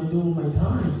 Hashem, what am I doing with my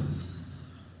time?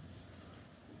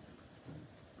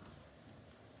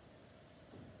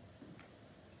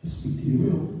 Let's speak to you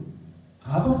real.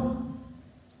 Abba,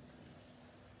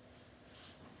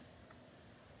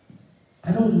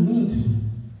 I don't mean to,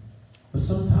 but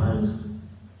sometimes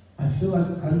I feel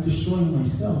like I'm destroying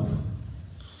myself.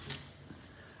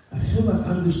 I feel like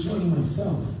I'm destroying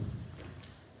myself.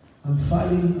 I'm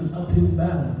fighting an uphill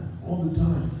battle all the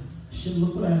time. Hashem,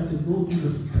 look what I have to go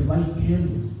through to light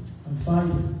candles. I'm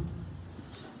fighting.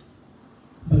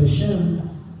 But Hashem,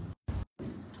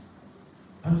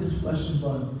 I'm just flesh and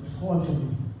blood. It's hard for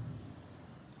me.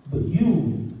 But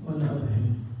you, on the other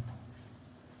hand,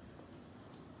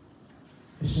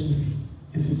 Hashem,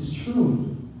 if it's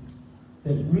true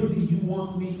that really you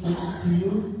want me closer to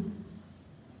you,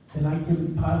 then I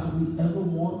can possibly ever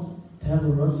want to have a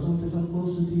Nosson to come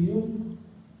closer to you.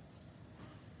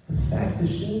 The fact,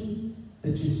 Hashem, that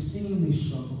you're seeing me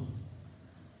struggle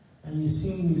and you're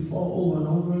seeing me fall over and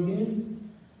over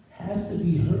again has to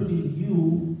be hurting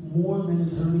you more than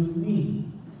it's hurting me.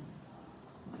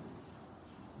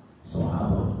 So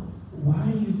Abba, why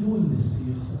are you doing this to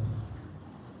yourself?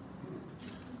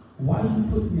 Why are you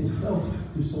putting yourself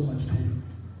through so much pain?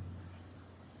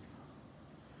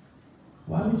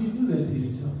 Why would you do that to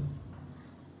yourself?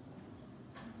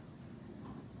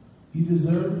 You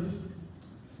deserve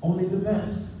only the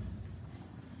best.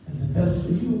 And the best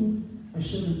for you,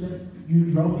 Hashem, is that you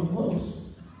draw me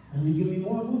close and you give me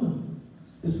more emuna.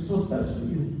 This is what's best for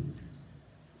you.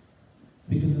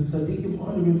 Because the tzaddikim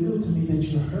already revealed to me that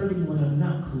you're hurting when I'm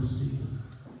not close to you.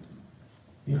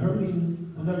 You're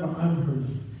hurting whenever I'm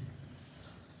hurting.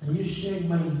 And you're sharing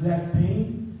my exact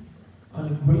pain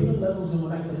on greater levels than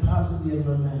what I could possibly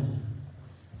ever imagine.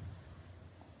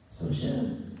 So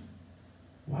Hashem,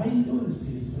 why are you doing this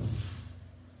to yourself?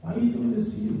 Why are you doing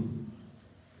this to you?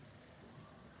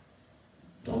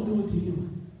 Don't do it to you.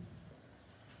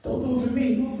 Don't do it for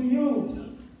me, do it for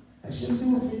you. Hashem,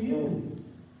 do it for you.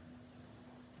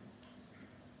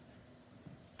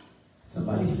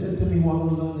 Somebody said to me while I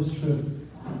was on this trip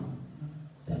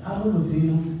that Adam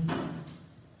Avinu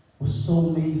was so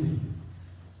amazing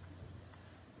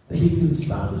that he could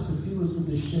stop us to feel us with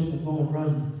the shit and go and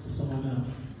run to someone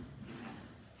else.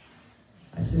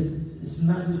 I said, it's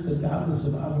not just the godless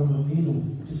of Avraham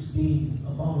Avinu just being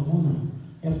a Baal.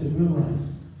 You have to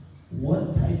realize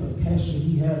what type of kasher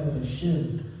he had with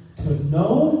Hashem to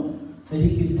know that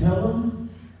he can tell him,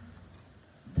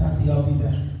 Tati, I'll be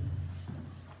back.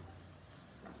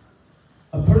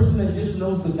 A person that just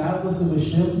knows the godless of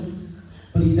Hashem,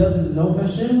 but he doesn't know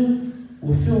Hashem,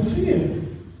 will feel fear.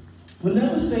 Will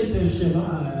never say to Hashem,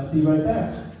 I'll be right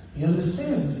back. He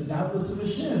understands it's the godless of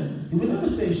Hashem. He would never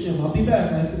say, Hashem, I'll be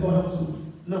back, I have to go help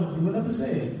some. No, he would never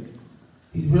say it.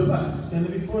 He realized he's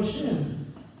standing before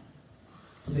Hashem.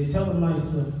 So they tell him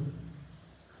Maisa,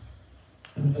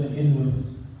 I'm going to end with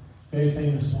very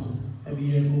famous one, every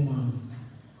year in Uman.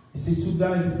 You see two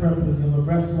guys in prepping, you have a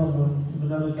breast lover, you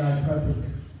have another guy prepping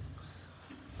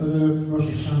for the Rosh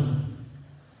Hashanah.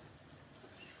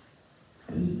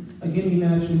 And again,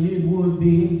 naturally, it would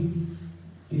be,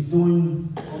 he's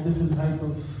doing all different type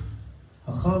of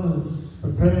hachanas,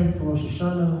 preparing for Rosh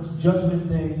Hashanah, it's Judgment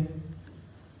Day.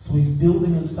 So he's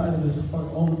building inside of his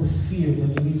heart all of the fear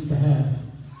that he needs to have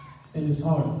in his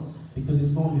heart, because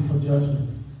he's going before judgment.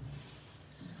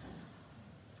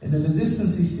 And in the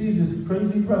distance, he sees this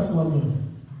crazy wrestler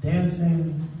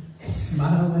dancing,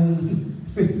 smiling.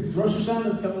 Rosh Hashanah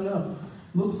is coming up.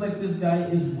 Looks like this guy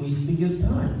is wasting his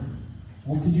time.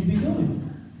 What could you be doing?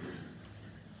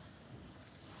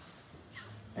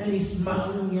 And he's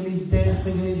smiling, and he's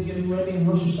dancing, and he's getting ready, and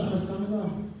Rosh Hashanah is coming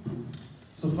up.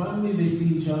 So finally, they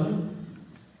see each other,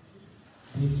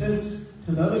 and he says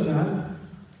to the other guy,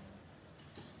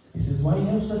 he says, why do you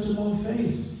have such a long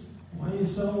face? Why are you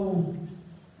so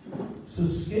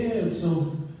scared?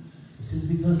 So he says,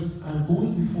 because I'm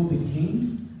going before the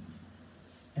king,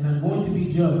 and I'm going to be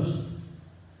judged.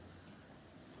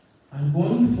 I'm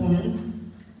going before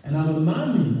him, and I'm a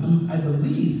ma'amin. I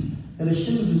believe that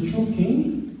Hashem is a true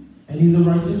king, and he's a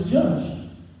righteous judge.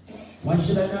 Why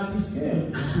should I not be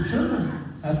scared? I should tremble.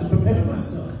 I have to prepare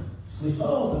myself. Sleep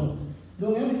out. I'm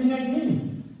doing everything I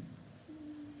can.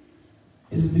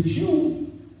 Is it that you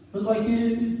look like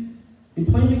you're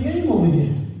playing a game over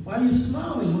here? Why are you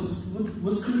smiling?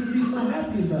 What's going to be so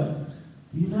happy about?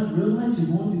 Do you not realize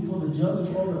you're going before the judge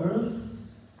of all the earth?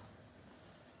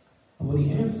 And what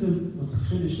he answered was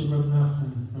the Chiddush of Rav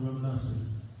Nosson.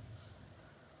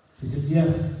 He said,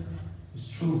 yes,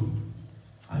 it's true.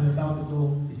 I'm about to go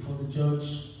before the judge.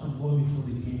 I'm going before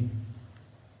the king.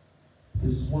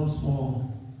 There's one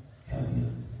small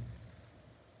caveat.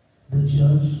 The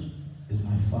judge is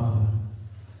my father.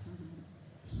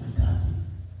 It's my tati.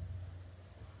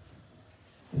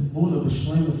 And emuna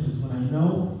b'shleima says, when I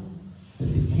know that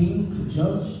the king, the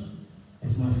judge,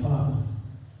 is my father,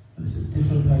 and it's a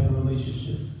different type of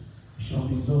relationship. We should all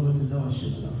be zover to know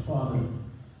Hashem is our father.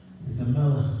 He's a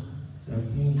melech. He's our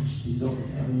king. We should be zover to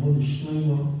have emuna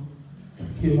b'shleima.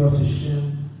 Kibbutz Hashem.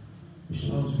 We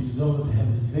should always be zover to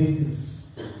have the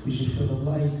Vegas. We should feel the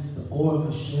light, the awe of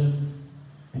Hashem,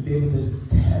 and be able to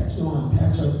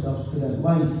attach ourselves to that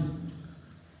light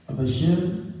of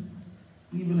Hashem,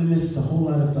 even amidst a whole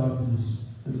lot of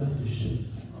darkness. Is that the shit?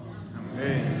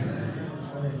 Amen.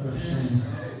 Amen.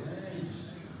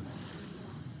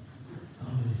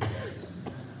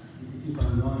 Keep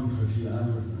on going for a few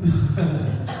hours.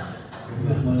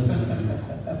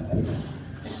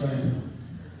 Right.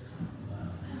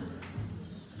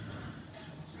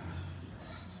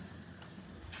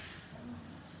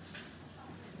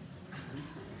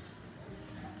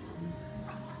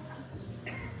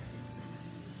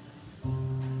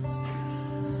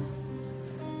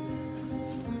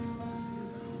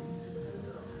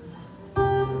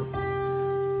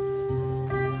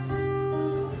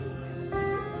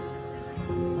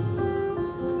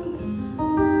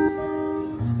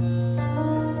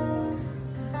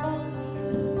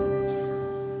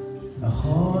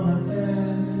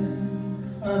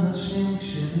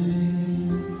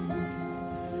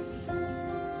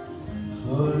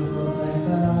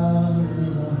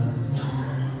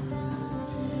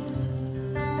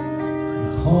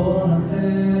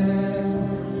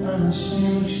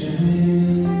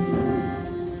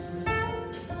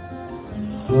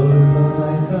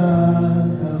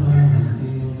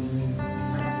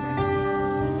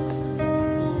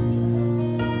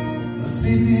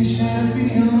 רציתי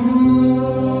שתהיו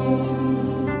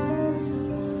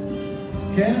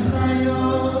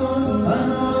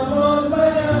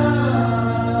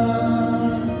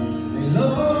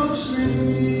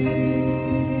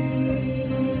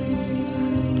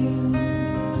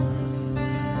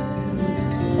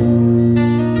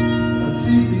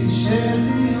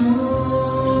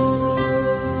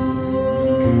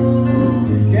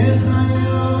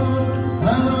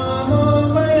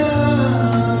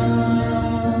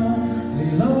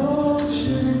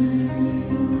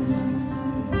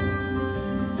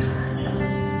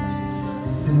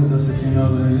sing with us if you know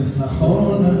this.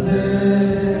 נכון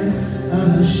אתם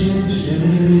אנשים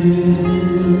שרים,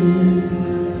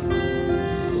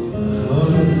 אך לא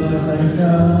לזאת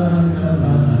הייתה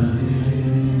כוונתי.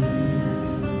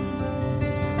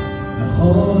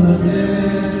 נכון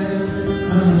אתם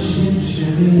אנשים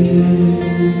שרים,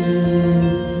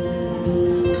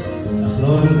 אך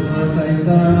לא לזאת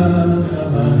הייתה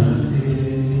כוונתי.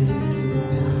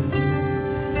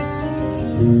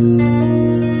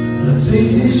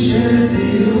 רציתי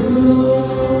שתהיו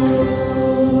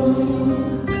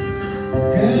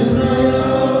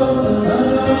כחיות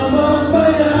עלמות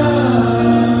בים,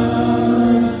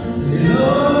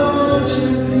 לילות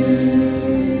שלי.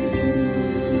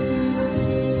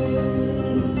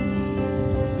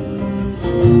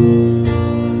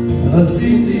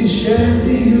 רציתי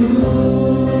שתהיו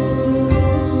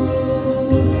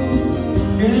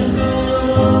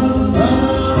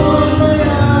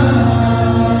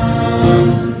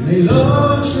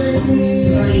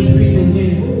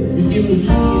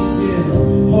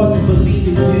hard to believe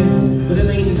it, yeah, but it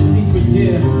ain't a secret,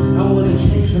 yeah. I wanna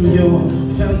drink from your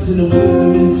fountain of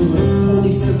wisdom into it.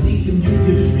 Holy Sadiq, and you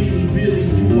give freely, really,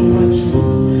 you are my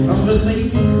choice. I'm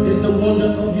related, it's the wonder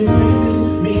of your greatness.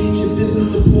 Made it your business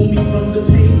to pull me from the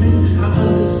pavement. I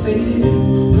understated it,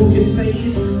 who can say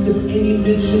it? Cause any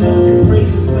mention of your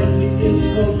praise is like an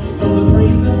insult from the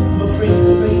praiser. I'm afraid to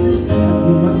say this, I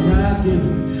give my God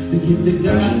given. The gift that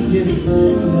God's given,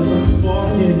 I never spark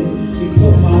in it. He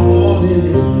put my heart in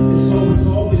it. It's always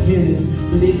all beginnings,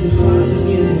 but it defines the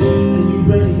ending. And you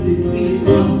ready to see it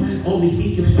come? Only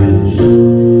He can finish.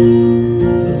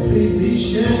 Let's see these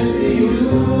shares to you.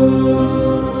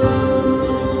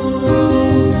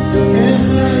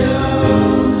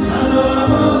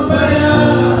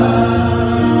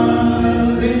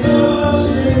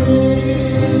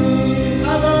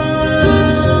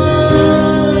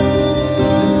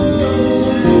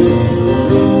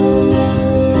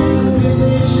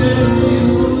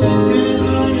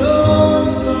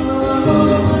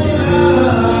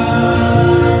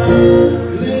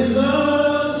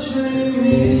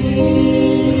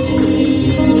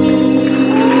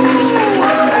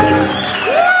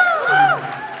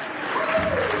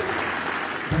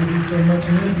 Thank you so much,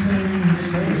 Nissim.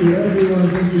 Thank you, everyone.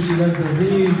 Thank you, Shirat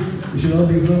David. We should all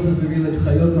be zocheh to be like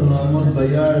chayot הנועמות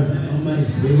ביער. Amen.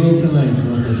 We will tonight.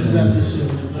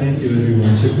 Thank you,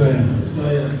 everyone. Shukran.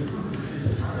 Shukran.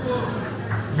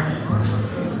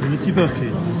 Le petit peu,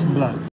 c'est blague.